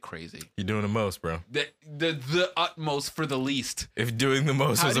epic crazy. You're doing the most, bro. The utmost for the least. If doing the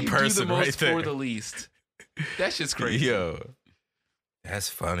most How was do a you person do the most right there. for the least? That shit's crazy. Yo. That's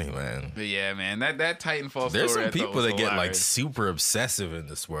funny, man. But yeah, man, that Titanfall There's story, some I thought people was that get like hilarious. super obsessive in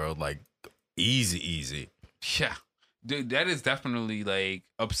this world. Like easy. Yeah, dude, that is definitely like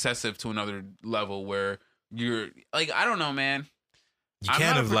obsessive to another level where you're like, I don't know, man. You I'm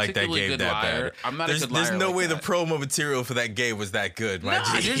can't not a have liked that particularly game good that liar. bad. I'm not There's a good liar. there's no like way that. the promo material for that game was that good, my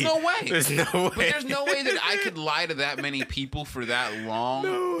Nah, G. there's no way. There's no way. But there's no way that I could lie to that many people for that long.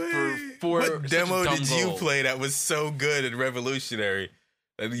 No way. For What such a demo dumb did you goal. play that was so good and revolutionary?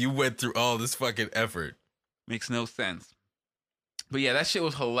 And you went through all this fucking effort. Makes no sense. But yeah, that shit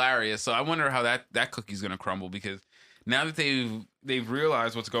was hilarious. So I wonder how that cookie's gonna crumble, because now that they've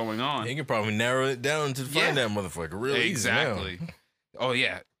realized what's going on. You can probably narrow it down to find that motherfucker real Exactly. easy now. Oh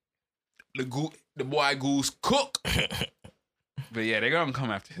yeah, the boy Goose cook. But yeah, they're gonna come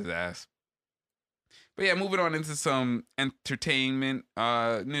after his ass. But yeah, moving on into some entertainment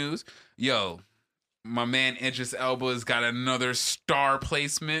news. Yo, my man Idris Elba's got another star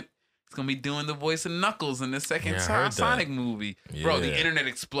placement. He's gonna be doing the voice of Knuckles in the second Yeah, I heard that. Sonic movie. Bro, the Yeah. internet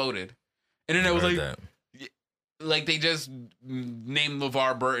exploded. Internet was Heard like, that. like they just named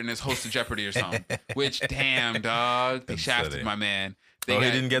LeVar Burton as host of Jeopardy or something. Which, damn, dog, they That's shafted silly. my man. They Oh, he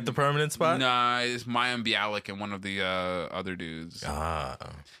got- didn't get the permanent spot? Nah, it's Mayim Bialik and one of the other dudes. Ah.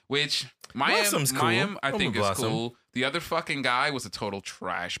 Which Blossom's cool. Mayim, I I'm think a is Blossom. cool. The other fucking guy was a total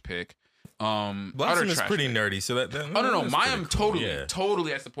trash pick. Utter Blossom is trash pretty pick. nerdy, so that Oh no, that's pretty Mayim cool.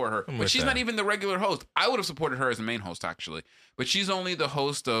 totally I support her. I'm But with she's that. not even the regular host. I would have supported her as the main host actually. But she's only the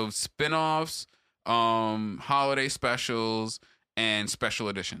host of spin-offs, holiday specials, and special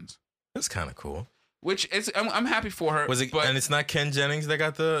editions. That's kind of cool. Which is I'm happy for her. Was it? but And it's not Ken Jennings that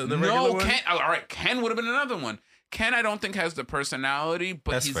got the regular no, one? Ken. All right, Ken would have been another one. Ken, I don't think has the personality,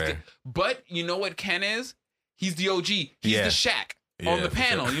 but That's he's fair. good. But you know what Ken is? He's the OG. He's Yeah. the Shaq on Yeah, the for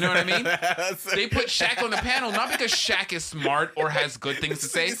panel. sure. You know what I mean? That's- They put Shaq on the panel not because Shaq is smart or has good things to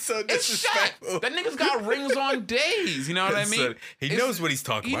say. It's so It's disrespectful. Shaq. That nigga's got rings on days. You know what I mean? So, he It's- knows what he's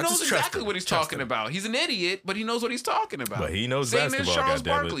talking He about. knows Just trust exactly him. what he's Trust talking him. about. He's an idiot, but he knows what he's talking about. But he knows Same basketball, as Charles goddammit.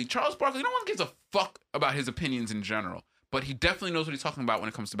 Barkley. Charles Barkley, no one gives a fuck about his opinions in general, but he definitely knows what he's talking about when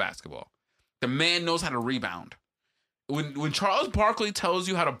it comes to basketball. The man knows how to rebound. When Charles Barkley tells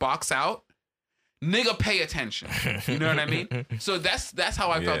you how to box out, nigga, pay attention. You know what I mean? So that's how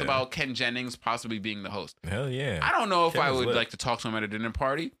I felt Yeah. about Ken Jennings possibly being the host. Hell yeah. I don't know if Ken I was would lit. like to talk to him at a dinner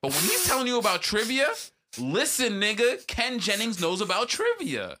party, but when he's telling you about trivia, listen, nigga, Ken Jennings knows about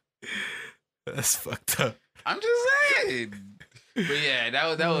trivia. That's fucked up. I'm just saying. But yeah, that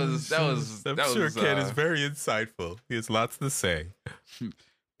was I'm that sure was, Ken is very insightful. He has lots to say.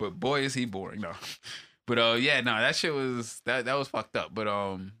 But boy, is he boring. No. But yeah, no, that shit was that was fucked up. But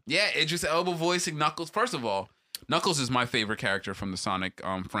yeah, Idris Elba voicing Knuckles. First of all, Knuckles is my favorite character from the Sonic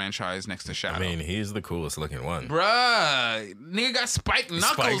franchise next to Shadow. I mean, he's the coolest looking one. Bruh, nigga got spiked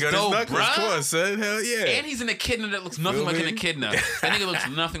knuckles, Spike got though, his knuckles. bruh. Come on, son. Hell yeah. And he's an echidna that looks nothing like an echidna. That nigga looks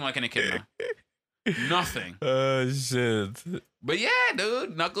nothing like an echidna. Nothing. Shit. But yeah,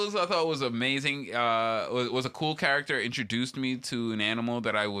 dude, Knuckles I thought was amazing. Was a cool character. Introduced me to an animal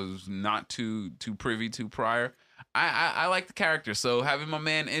that I was not too privy to prior. I like the character. So having my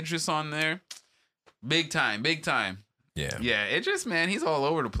man Idris on there, big time. Yeah, Idris, man, he's all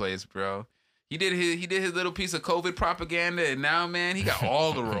over the place, bro. He did his little piece of COVID propaganda, and now, man, he got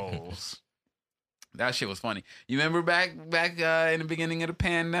all the roles. That shit was funny. You remember back in the beginning of the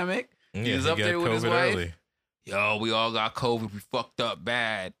pandemic? He was up there with his wife. Early. Yo, we all got COVID. We fucked up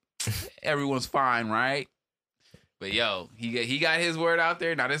bad. Everyone's fine, right? But yo, he got his word out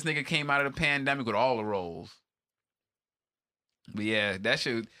there. Now this nigga came out of the pandemic with all the roles. But yeah, that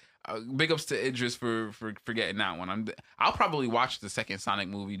shit. Big ups to Idris for getting that one. I'll probably watch the second Sonic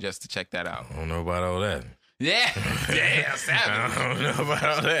movie just to check that out. I don't know about all that. Yeah, savage. I don't know about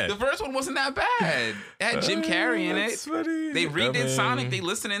all that. The first one wasn't that bad. It had Jim Carrey in it. Funny. They redid Sonic. They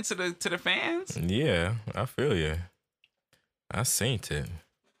listening to the fans. Yeah, I feel you. I seen it,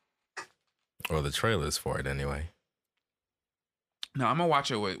 or the trailers for it anyway. No, I'm gonna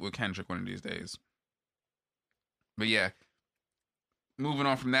watch it with Kendrick one of these days. But yeah, moving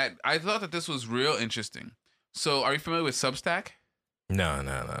on from that, I thought that this was real interesting. So, are you familiar with Substack? No, I'm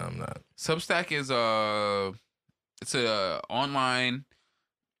not. Substack is a online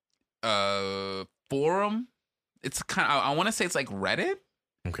forum. It's kind of, I want to say it's like Reddit.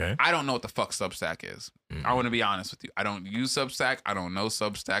 Okay. I don't know what the fuck Substack is. Mm-hmm. I want to be honest with you. I don't use Substack. I don't know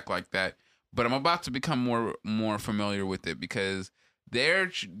Substack like that. But I'm about to become more familiar with it because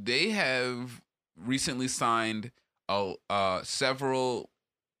they have recently signed several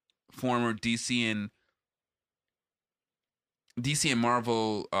former DC and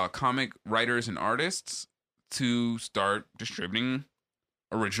Marvel comic writers and artists to start distributing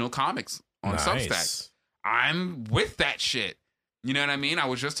original comics on Substack. I'm with that shit. You know what I mean? I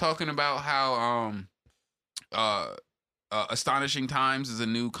was just talking about how Astonishing Times is a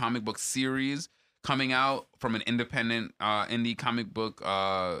new comic book series coming out from an independent indie comic book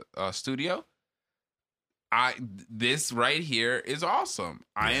studio. This right here is awesome.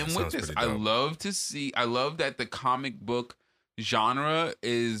 Yeah, I am with this. I love that the comic book genre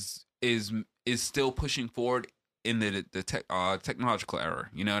is still pushing forward in the technological era.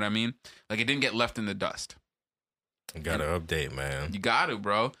 You know what I mean? Like it didn't get left in the dust. You gotta update, man. You got to,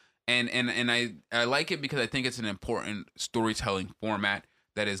 bro. And I like it because I think it's an important storytelling format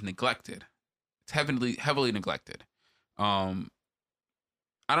that is neglected. It's heavily neglected. I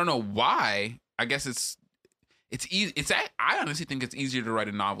don't know why. I guess it's easy. I honestly think it's easier to write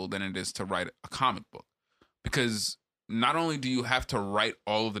a novel than it is to write a comic book, because not only do you have to write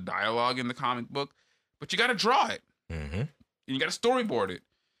all of the dialogue in the comic book, but you got to draw it. Mm-hmm. And you got to storyboard it.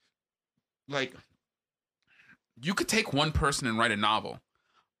 Like, you could take one person and write a novel.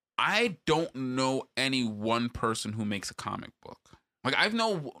 I don't know any one person who makes a comic book. Like, I've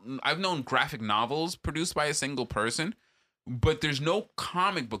known graphic novels produced by a single person, but there's no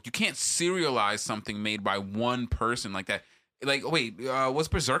comic book. You can't serialize something made by one person like that. Like, wait, was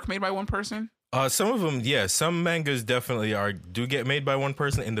Berserk made by one person? Some of them, yeah. Some mangas definitely do get made by one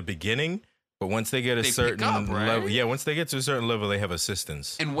person in the beginning, but once they get a certain level, yeah, once they get to a certain level, they have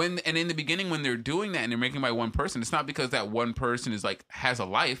assistants. And in the beginning, when they're doing that and they're making by one person, it's not because that one person is like has a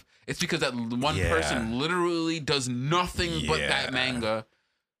life. It's because that one person literally does nothing but that manga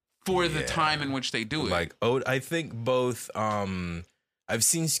for the time in which they do it. Like I think both. I've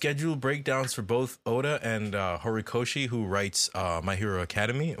seen schedule breakdowns for both Oda and Horikoshi, who writes My Hero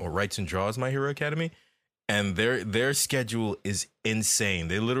Academy, or writes and draws My Hero Academy, and their schedule is insane.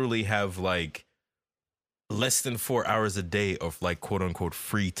 They literally have like less than 4 hours a day of like quote unquote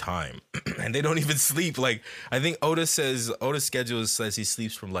free time, and they don't even sleep. Like I think Oda's schedule says he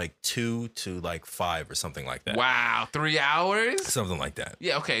sleeps from like 2 to like 5 or something like that. Wow, 3 hours, something like that.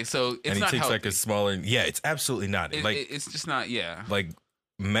 Yeah, okay, so it's and he not takes healthy. like a smaller. Yeah, it's absolutely not. It's just not. Yeah, like.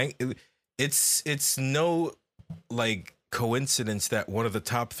 It's no like coincidence that one of the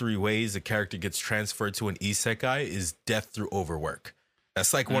top 3 ways a character gets transferred to an isekai is death through overwork.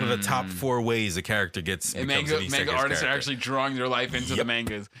 That's like one of the top 4 ways a character gets. And manga artists are actually drawing their life into the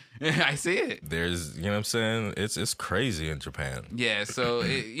mangas. I see it. There's, you know what I'm saying? It's crazy in Japan. Yeah, so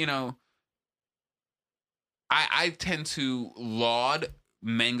I tend to laud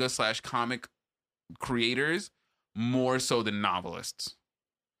manga / comic creators more so than novelists.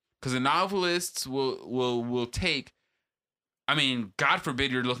 because the novelists will take. I mean, God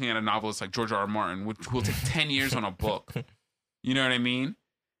forbid you're looking at a novelist like George R. R. Martin, which will take 10 years on a book. You know what I mean?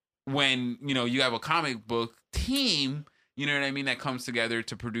 When, you have a comic book team, you know what I mean, that comes together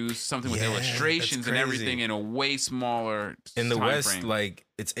to produce something with illustrations and everything in a way smaller in the time West frame. Like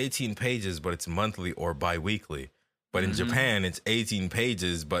it's 18 pages but it's monthly or bi-weekly, but in Japan it's 18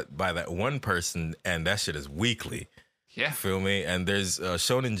 pages but by that one person, and that shit is weekly. Feel me? And there's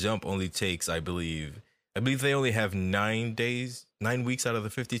Shonen Jump only takes, I believe they only have 9 weeks out of the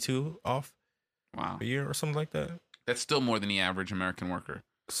 52 off a year or something like that. That's still more than the average American worker.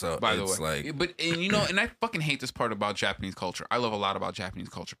 So by the way, and I fucking hate this part about Japanese culture. I love a lot about Japanese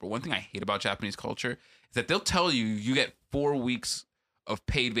culture, but one thing I hate about Japanese culture is that they'll tell you get 4 weeks of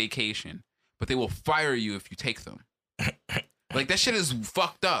paid vacation, but they will fire you if you take them. Like, that shit is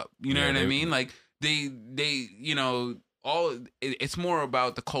fucked up. You know what I mean? Like they it's more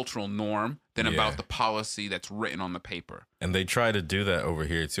about the cultural norm than about the policy that's written on the paper. And they try to do that over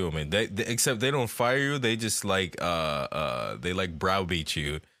here too. I mean, they except they don't fire you. They just like they like browbeat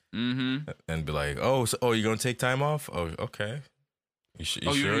you and be like, you're gonna take time off? Oh, okay. You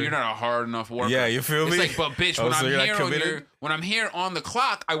sure? You're not a hard enough worker. Yeah, you feel me? It's like, but bitch, when I'm here on the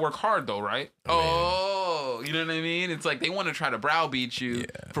clock, I work hard though, right? You know what I mean? It's like they want to try to browbeat you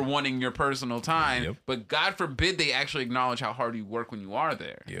for wanting your personal time, but God forbid they actually acknowledge how hard you work when you are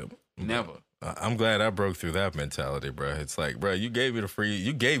there. Never. I'm glad I broke through that mentality, bro. It's like, bro, you gave me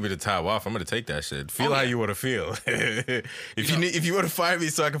the time off. I'm gonna take that shit. Feel how you want to feel. If you want to fire me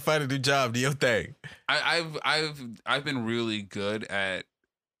so I can find a new job, do your thing. I've been really good at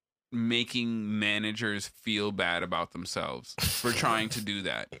making managers feel bad about themselves for trying to do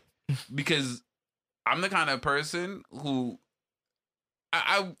that, because I'm the kind of person who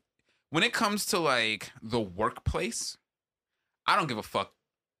I when it comes to like the workplace, I don't give a fuck.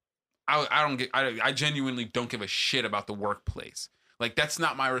 I genuinely don't give a shit about the workplace. Like, that's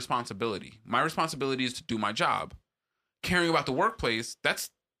not my responsibility. My responsibility is to do my job. Caring about the workplace, that's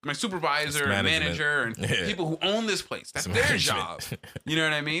my supervisor and manager and people who own this place. That's their job. You know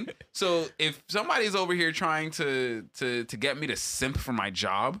what I mean? So if somebody's over here trying to get me to simp for my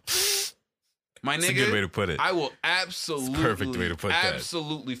job, my nigga, a good way to put it. I will absolutely, perfect way to put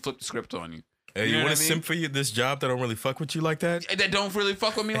absolutely flip the script on you. Hey, you want to simp for this job that don't really fuck with you like that? That don't really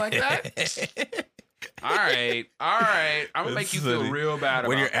fuck with me like that? All right. I'm going to make you feel real bad about it.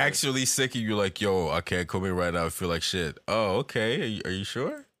 When you're actually sick and you're like, yo, I can't come in right now. I feel like shit. Oh, okay. Are you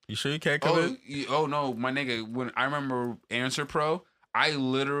sure? You sure you can't come in? Oh, no, my nigga. When I remember Answer Pro, I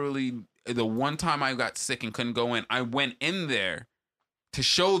literally, the one time I got sick and couldn't go in, I went in there to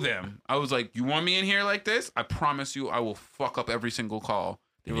show them. I was like, you want me in here like this? I promise you I will fuck up every single call.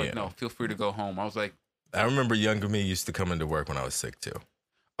 They were like, no, feel free to go home. I was like... I remember younger me used to come into work when I was sick, too.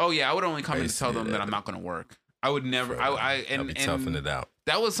 Oh, yeah. I would only come in to tell them that I'm not going to work. I would never... I'd be toughing it out.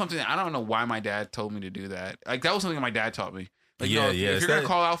 That was something... I don't know why my dad told me to do that. Like, that was something my dad taught me. Like, if you're going to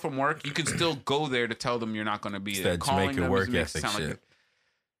call out from work, you can still go there to tell them you're not going to be there. Calling them work ethic shit.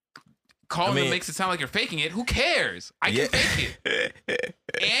 Calling them makes it sound like you're faking it. Who cares? I can fake it.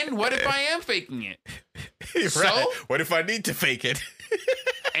 And what if I am faking it? Right. What if I need to fake it?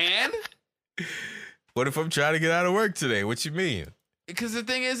 And what if I'm trying to get out of work today? What you mean? Because the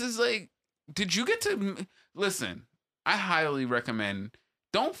thing is like, did you get to listen? I highly recommend,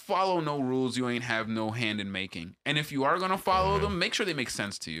 don't follow no rules you ain't have no hand in making. And if you are gonna follow them, make sure they make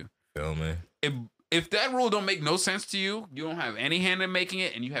sense to you. Feel me? If that rule don't make no sense to you, you don't have any hand in making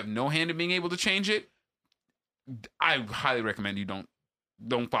it, and you have no hand in being able to change it, I highly recommend you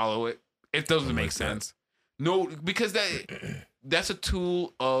don't follow it. It doesn't make sense. No, because that's a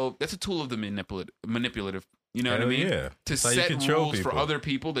tool of the manipulative. You know what I mean? Yeah. To set rules for other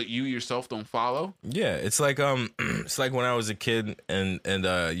people that you yourself don't follow. Yeah, it's like when I was a kid and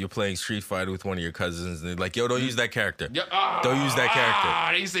you're playing Street Fighter with one of your cousins and they're like, yo, don't use that character. Yep. Don't use that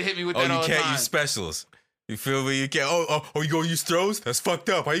character. They used to hit me with that all the time. You can't use specials. You feel me? You can't. Oh, you gonna use throws? That's fucked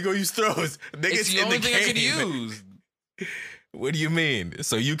up. How you gonna use throws? It's the only thing I could use. What do you mean?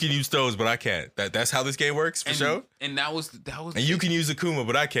 So you can use those, but I can't. That's how this game works, for sure. And that was. And you can use Akuma,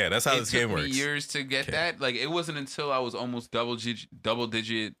 but I can't. That's how this game works. It took me years to get that. Like, it wasn't until I was almost double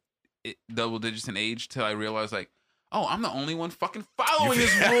digits in age till I realized, like, oh, I'm the only one fucking following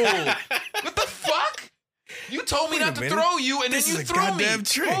this rule. What the fuck? You told me not to throw you, and then you threw me.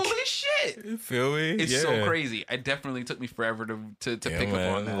 Trick. Holy shit! You feel me? It's so crazy. It definitely took me forever to pick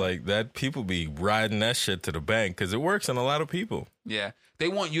up on that. Like that, people be riding that shit to the bank because it works on a lot of people. Yeah, they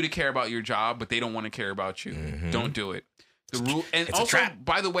want you to care about your job, but they don't want to care about you. Mm-hmm. Don't do it. The rule, and it's also,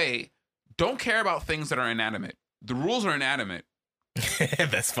 by the way, don't care about things that are inanimate. The rules are inanimate.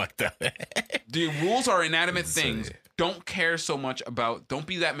 That's fucked up. The rules are inanimate Insane. things. Don't care so much about. Don't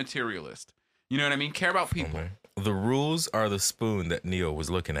be that materialist. You know what I mean? Care about people. The rules are the spoon that Neo was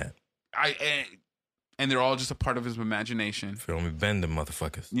looking at. And they're all just a part of his imagination. Feel me? Bend them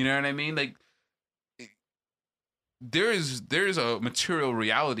motherfuckers. You know what I mean? Like, there's a material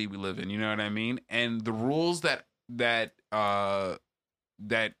reality we live in. You know what I mean? And the rules that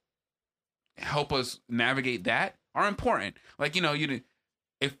help us navigate that are important. Like, you know,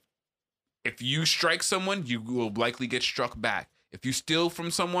 if you strike someone, you will likely get struck back. If you steal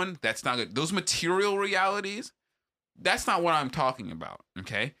from someone, that's not good. Those material realities, that's not what I'm talking about.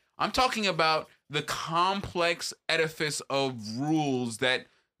 Okay, I'm talking about the complex edifice of rules that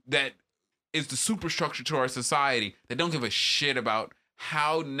is the superstructure to our society that don't give a shit about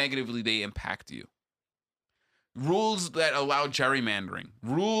how negatively they impact you. Rules that allow gerrymandering,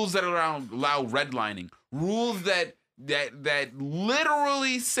 rules that allow redlining, rules that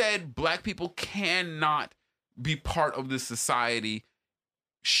literally said black people cannot be part of this society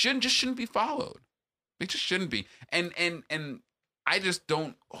shouldn't be followed. They just shouldn't be. And I just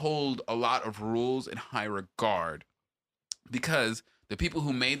don't hold a lot of rules in high regard because the people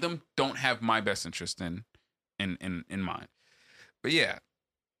who made them don't have my best interest in mind. But yeah,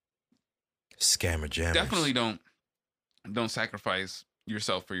 scammer jammers. Definitely don't sacrifice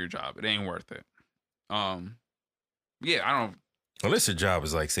yourself for your job. It ain't worth it. Yeah, I don't. Unless your job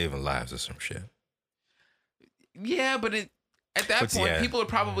is like saving lives or some shit. Yeah, but at that point, people are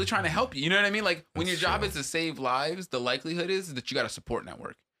probably trying to help you. You know what I mean? Like when your job is to save lives, the likelihood is that you got a support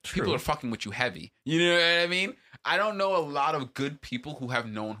network. True. People are fucking with you heavy. You know what I mean? I don't know a lot of good people who have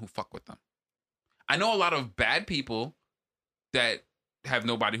no one who fuck with them. I know a lot of bad people that have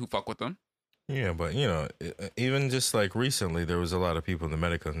nobody who fuck with them. Yeah, but you know, even just like recently, there was a lot of people in the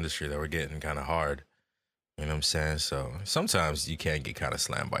medical industry that were getting kind of hard. You know what I'm saying? So sometimes you can get kind of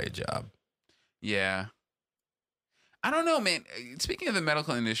slammed by your job. Yeah. I don't know, man. Speaking of the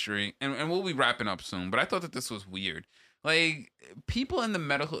medical industry, and we'll be wrapping up soon, but I thought that this was weird. Like, people in the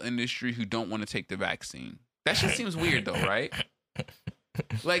medical industry who don't want to take the vaccine. That shit seems weird, though, right?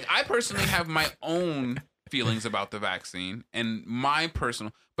 Like, I personally have my own feelings about the vaccine and my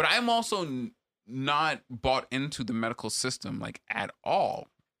personal, but I'm also not bought into the medical system, like, at all.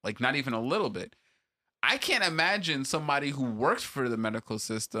 Like, not even a little bit. I can't imagine somebody who works for the medical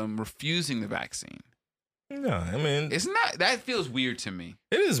system refusing the vaccine. No, I mean, it's not. That feels weird to me.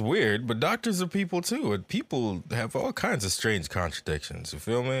 It is weird, but doctors are people too, and people have all kinds of strange contradictions. You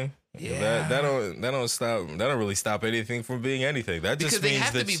feel me? Yeah. That don't stop. That don't really stop anything from being anything. That just because means they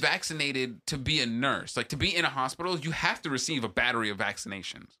have to be vaccinated to be a nurse. Like to be in a hospital, you have to receive a battery of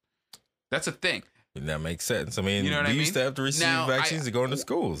vaccinations. That's a thing. That makes sense. I mean, you know what I mean? Used to have to receive vaccines to go into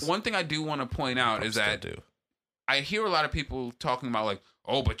schools. One thing I do want to point out is that I hear a lot of people talking about like,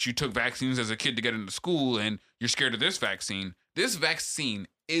 oh, but you took vaccines as a kid to get into school and you're scared of this vaccine. This vaccine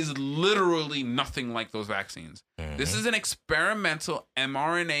is literally nothing like those vaccines. Mm-hmm. This is an experimental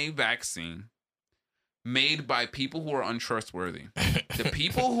mRNA vaccine made by people who are untrustworthy. The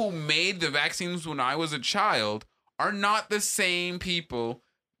people who made the vaccines when I was a child are not the same people.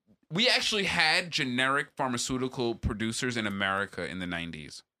 We actually had generic pharmaceutical producers in America in the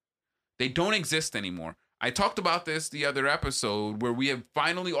 90s. They don't exist anymore. I talked about this the other episode where we have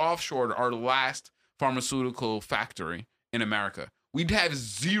finally offshored our last pharmaceutical factory in America. We'd have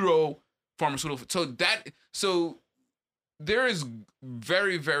zero pharmaceutical. So there is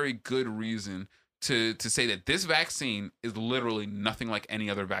very, very good reason to say that this vaccine is literally nothing like any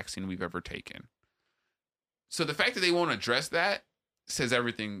other vaccine we've ever taken. So the fact that they won't address that says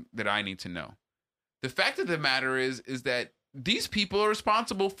everything that I need to know. The fact of the matter is that these people are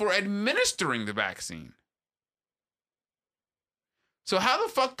responsible for administering the vaccine. So how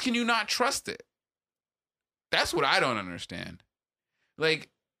the fuck can you not trust it? That's what I don't understand. Like,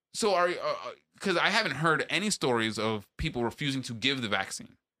 so because I haven't heard any stories of people refusing to give the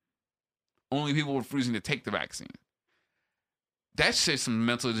vaccine. Only people refusing to take the vaccine. That's just some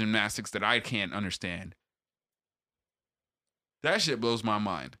mental gymnastics that I can't understand. That shit blows my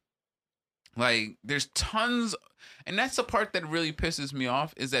mind. Like, there's tons, and that's the part that really pisses me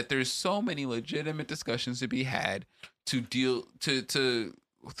off, is that there's so many legitimate discussions to be had to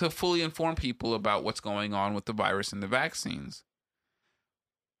fully inform people about what's going on with the virus and the vaccines.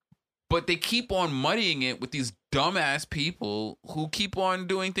 But they keep on muddying it with these dumbass people who keep on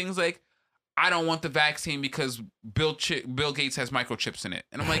doing things like, I don't want the vaccine because Bill Gates has microchips in it.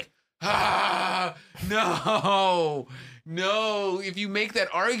 And I'm like, no. If you make that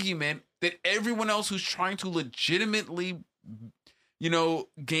argument that everyone else who's trying to legitimately,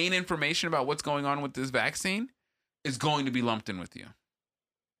 gain information about what's going on with this vaccine, is going to be lumped in with you.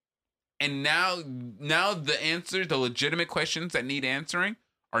 And now the legitimate questions that need answering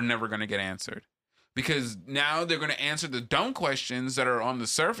are never going to get answered. Because now they're going to answer the dumb questions that are on the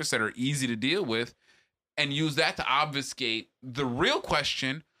surface that are easy to deal with and use that to obfuscate the real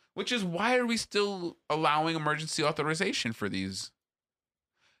question, which is, why are we still allowing emergency authorization for these?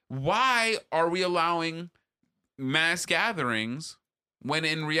 Why are we allowing mass gatherings when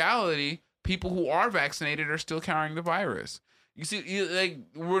in reality, people who are vaccinated are still carrying the virus? You see,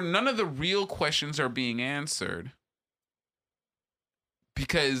 none of the real questions are being answered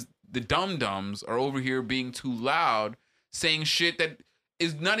because the dum-dums are over here being too loud, saying shit that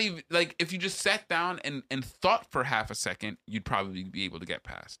is not even, like, if you just sat down and thought for half a second, you'd probably be able to get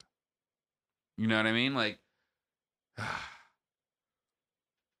past. You know what I mean? Like,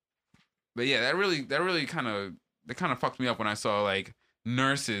 but yeah, that really kind of fucked me up when I saw, like,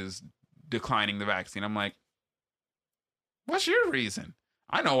 nurses declining the vaccine. I'm like, what's your reason?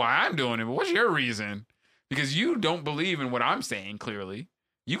 I know why I'm doing it, but what's your reason? Because you don't believe in what I'm saying, clearly.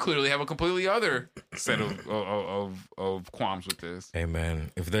 You clearly have a completely other set of qualms with this. Hey,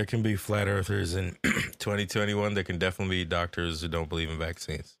 man, if there can be flat earthers in 2021, there can definitely be doctors who don't believe in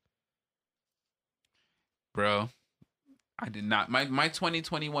vaccines. Bro, I did not. My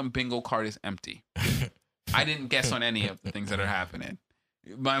 2021 bingo card is empty. I didn't guess on any of the things that are happening.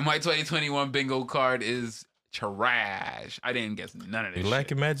 My 2021 bingo card is trash. I didn't guess none of this. You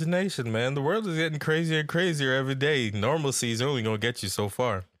lack imagination, man. The world is getting crazier and crazier every day. Normalcy is only gonna get you so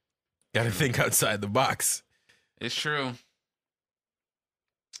far. Got to think outside the box. It's true.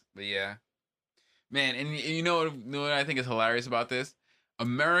 But yeah, man. And you know what I think is hilarious about this?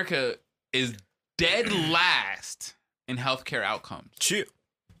 America is dead last in healthcare outcomes. Chill.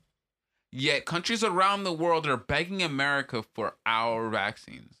 Yet countries around the world are begging America for our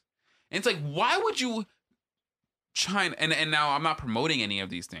vaccines. And it's like, why would you? China, and now I'm not promoting any of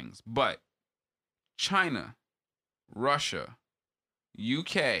these things, but China, Russia,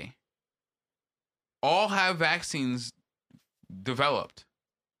 UK, all have vaccines developed.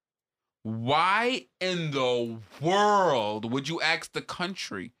 Why in the world would you ask the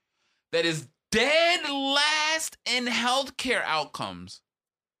country that is dead last in healthcare outcomes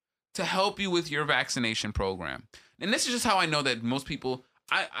to help you with your vaccination program? And this is just how I know that most people,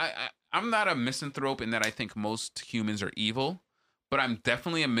 I'm not a misanthrope in that I think most humans are evil, but I'm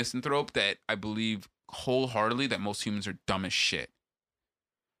definitely a misanthrope that I believe wholeheartedly that most humans are dumb as shit.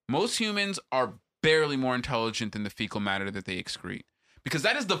 Most humans are barely more intelligent than the fecal matter that they excrete, because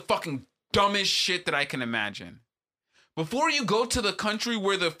that is the fucking dumbest shit that I can imagine. Before you go to the country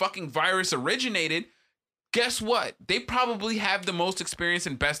where the fucking virus originated, guess what? They probably have the most experience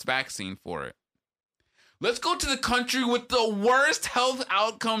and best vaccine for it. Let's go to the country with the worst health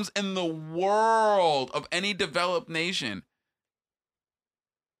outcomes in the world of any developed nation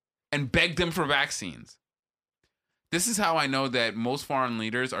and beg them for vaccines. This is how I know that most foreign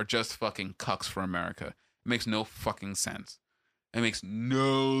leaders are just fucking cucks for America. It makes no fucking sense. It makes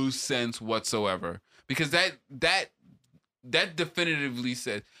no sense whatsoever. Because that definitively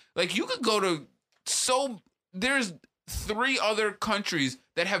says, like, you could go to, there's 3 other countries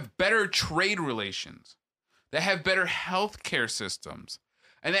that have better trade relations, that have better healthcare systems,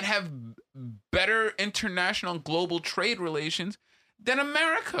 and that have better international global trade relations than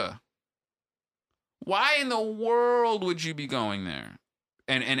America. Why in the world would you be going there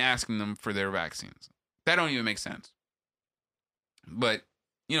and asking them for their vaccines? That don't even make sense. But,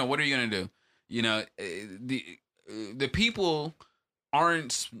 you know, what are you going to do? You know, the people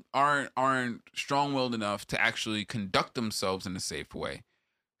aren't strong-willed enough to actually conduct themselves in a safe way.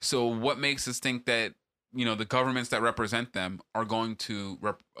 So what makes us think that, you know, the governments that represent them are going to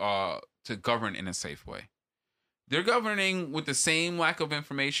govern in a safe way? They're governing with the same lack of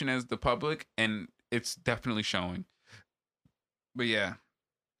information as the public, and it's definitely showing. But yeah,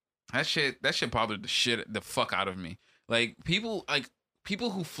 that shit bothered the fuck out of me. Like people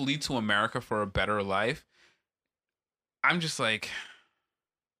who flee to America for a better life, I'm just like,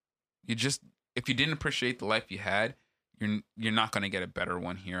 if you didn't appreciate the life you had, you're not going to get a better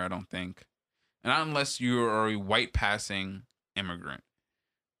one here, I don't think. And not unless you are a white passing immigrant.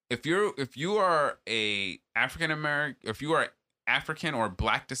 If you are a African American, if you are African or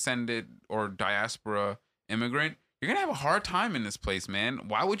black descended or diaspora immigrant, you're gonna have a hard time in this place, man.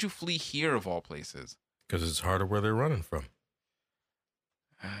 Why would you flee here of all places? Because it's harder where they're running from.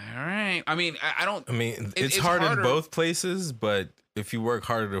 All right. I mean, it's hard in both places, but if you work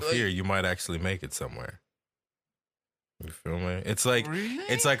hard enough here, you might actually make it somewhere. You feel me? It's like Really?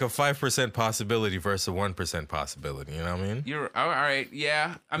 it's like a 5% possibility versus a 1% possibility. You know what I mean? You're all right.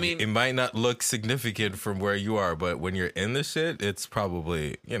 Yeah. I mean, it might not look significant from where you are, but when you're in the shit, it's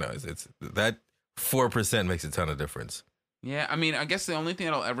probably, you know, it's that 4% makes a ton of difference. yeah. I mean, I guess the only thing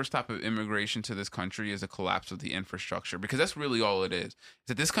that'll ever stop immigration to this country is a collapse of the infrastructure, because that's really all it is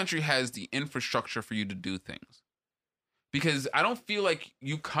that this country has the infrastructure for you to do things. Because I don't feel like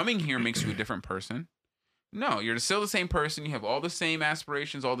you coming here makes you a different person. No, you're still the same person. You have all the same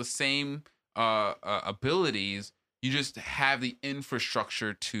aspirations, all the same abilities. You just have the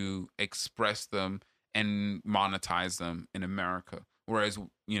infrastructure to express them and monetize them in America. Whereas,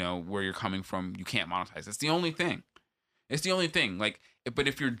 you know, where you're coming from, you can't monetize. It's the only thing. It's the only thing. Like, but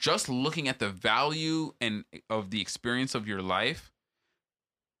if you're just looking at the value and of the experience of your life,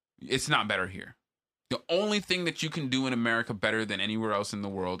 it's not better here. The only thing that you can do in America better than anywhere else in the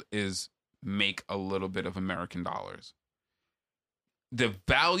world is make a little bit of American dollars. The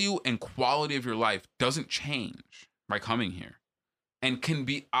value and quality of your life doesn't change by coming here, and can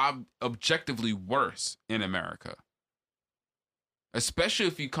be objectively worse in America. Especially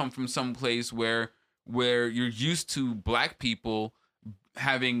if you come from some place where you're used to black people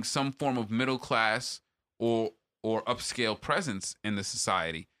having some form of middle class or upscale presence in the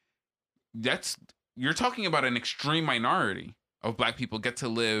society. You're talking about an extreme minority of black people get to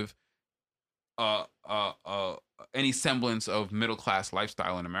live any semblance of middle class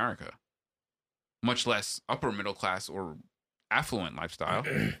lifestyle in America, much less upper middle class or affluent lifestyle.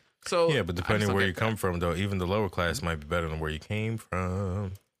 So yeah, but depending on where you come from, though, even the lower class might be better than where you came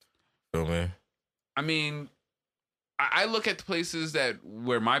from. Feel me? I mean, I look at places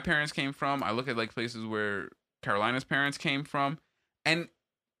where my parents came from. I look at like places where Carolina's parents came from, and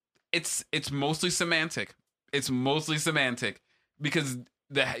it's mostly semantic. It's mostly semantic because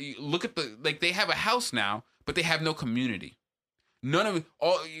look at they have a house now, but they have no community.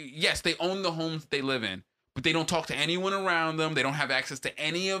 Yes, they own the homes they live in, but they don't talk to anyone around them. They don't have access to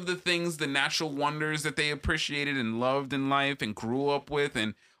any of the things, the natural wonders that they appreciated and loved in life and grew up with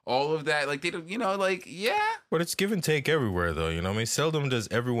and all of that. Like, they don't, yeah. But it's give and take everywhere, though. You know what I mean? Seldom does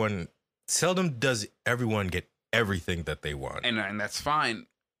everyone get everything that they want. And that's fine.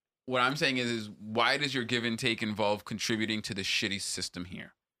 What I'm saying is why does your give and take involve contributing to the shitty system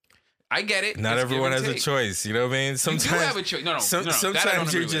here? I get it. Not everyone has a choice. You know what I mean? Sometimes you do have a choice. No.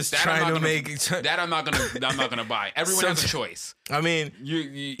 Sometimes you're just trying to make that. I'm not gonna buy. Everyone has a choice. I mean,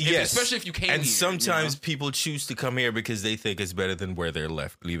 yes, especially if you came and here. Sometimes people choose to come here because they think it's better than where they're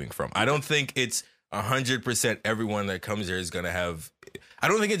leaving from. I don't think it's 100% everyone that comes here is gonna have. I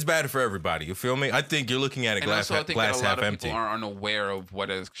don't think it's bad for everybody. You feel me? I think you're looking at a glass half empty. A lot of people are unaware of what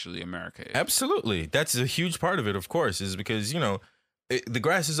actually America is. Absolutely, that's a huge part of it. Of course, is because the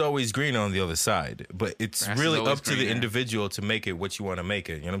grass is always green on the other side, but it's really up to the individual to make it what you want to make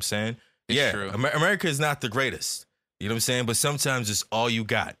it. You know what I'm saying? It's true. America is not the greatest. You know what I'm saying? But sometimes it's all you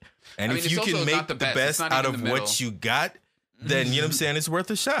got. And if you can make the best out of what you got, then, you know what I'm saying, it's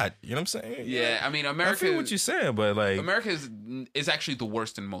worth a shot. You know what I'm saying? Yeah, I mean, America... I feel what you're saying, but like... America is actually the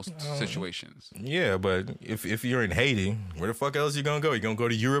worst in most situations. Yeah, but if you're in Haiti, where the fuck else you gonna go? You gonna go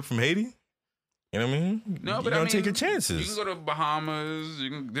to Europe from Haiti? You know what I mean? No, but you don't take your chances. You can go to Bahamas.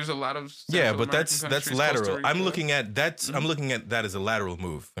 There's a lot of but that's lateral. I'm looking at that as a lateral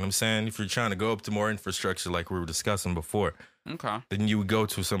move. You know what I'm saying? If you're trying to go up to more infrastructure, like we were discussing before, then you would go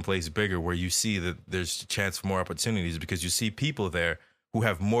to some place bigger where you see that there's a chance for more opportunities because you see people there who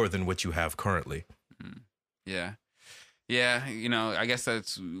have more than what you have currently. Yeah, yeah. I guess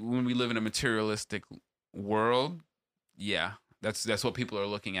that's when we live in a materialistic world. Yeah, that's what people are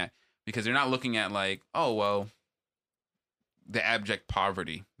looking at. Because they're not looking at like, oh, well, the abject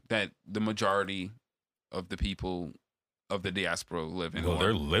poverty that the majority of the people of the diaspora live in. Well,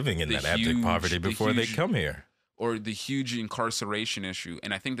 they're living in that abject poverty before they come here. Or the huge incarceration issue.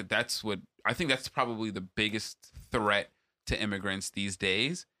 And I think that's probably the biggest threat to immigrants these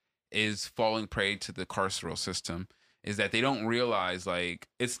days is falling prey to the carceral system, is that they don't realize, like,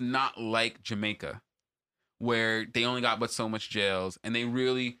 it's not like Jamaica where they only got but so much jails and they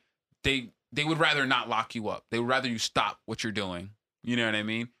really... They would rather not lock you up. They would rather you stop what you're doing. You know what I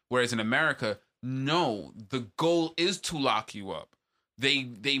mean? Whereas in America, no, the goal is to lock you up.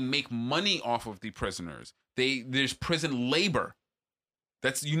 They make money off of the prisoners. There's prison labor.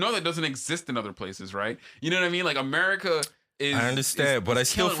 That doesn't exist in other places, right? You know what I mean? Like America is... I understand, but I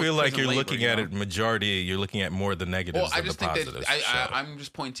still feel like you're looking at it majority. You're looking at more of the negatives than the positives. I'm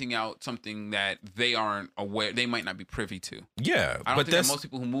just pointing out something that they aren't aware. They might not be privy to. Yeah, I don't think that most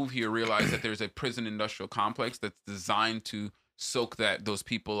people who move here realize that there's a prison industrial complex that's designed to soak those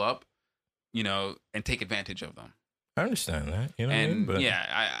people up, and take advantage of them. I understand that. You know what I mean? And But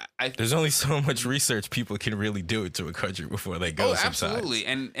yeah, I there's only so much research people can really do to a country before they go. oh, sometimes. absolutely.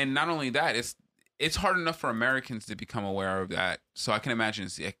 And not only that, it's hard enough for Americans to become aware of that. So I can imagine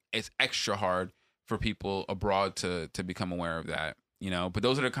it's extra hard for people abroad to become aware of that. You know, but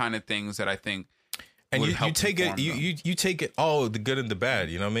those are the kind of things that I think. And you help take it, inform them. you take it all, the good and the bad.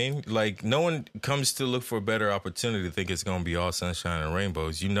 You know what I mean? Like, no one comes to look for a better opportunity to think it's going to be all sunshine and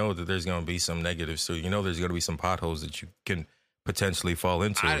rainbows. You know that there's going to be some negatives. So you know there's going to be some potholes that you can potentially fall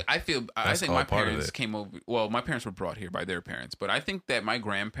into. I think all my part of parents it. came over. Well, my parents were brought here by their parents, but I think that my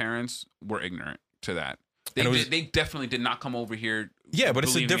grandparents were ignorant to that. They definitely did not come over here. Yeah, but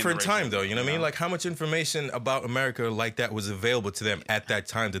it's a believing in the different racism, time, though. You know what I mean? Like, how much information about America like that was available to them at that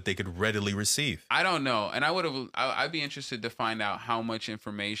time that they could readily receive? I don't know, and I'd be interested to find out how much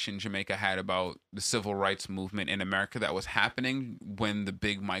information Jamaica had about the civil rights movement in America that was happening when the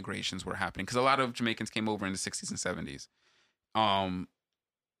big migrations were happening. Because a lot of Jamaicans came over in the 60s and 70s.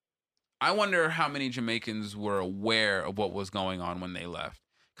 I wonder how many Jamaicans were aware of what was going on when they left.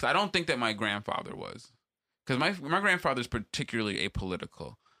 Because I don't think that my grandfather was. Because my grandfather's particularly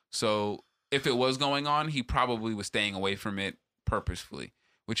apolitical. So if it was going on, he probably was staying away from it purposefully.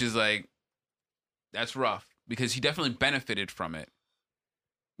 Which is like, that's rough. Because he definitely benefited from it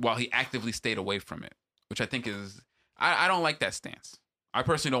while he actively stayed away from it. Which I think is, I don't like that stance. I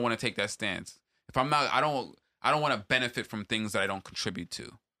personally don't want to take that stance. If I'm not, I don't want to benefit from things that I don't contribute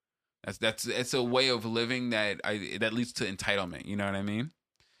to. It's a way of living that leads to entitlement. You know what I mean?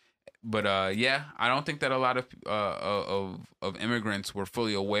 But yeah, I don't think that a lot of immigrants were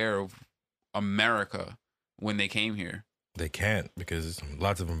fully aware of America when they came here. They can't, because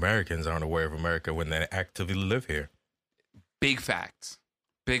lots of Americans aren't aware of America when they actively live here. Big facts.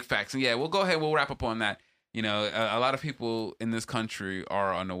 And yeah, we'll go ahead. We'll wrap up on that. You know, a lot of people in this country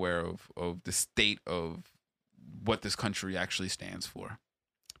are unaware of the state of what this country actually stands for.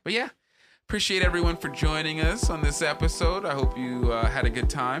 But yeah, appreciate everyone for joining us on this episode. I hope you had a good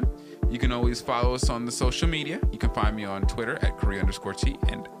time. You can always follow us on the social media. You can find me on Twitter at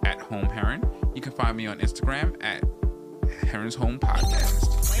Korea_T and at Home Heron. You can find me on Instagram at Heron's Home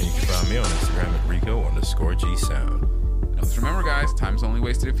Podcast. And you can find me on Instagram at Rico_G Sound. And just remember, guys, time's only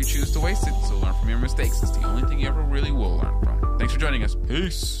wasted if you choose to waste it. So learn from your mistakes. It's the only thing you ever really will learn from. Thanks for joining us.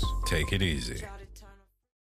 Peace. Take it easy.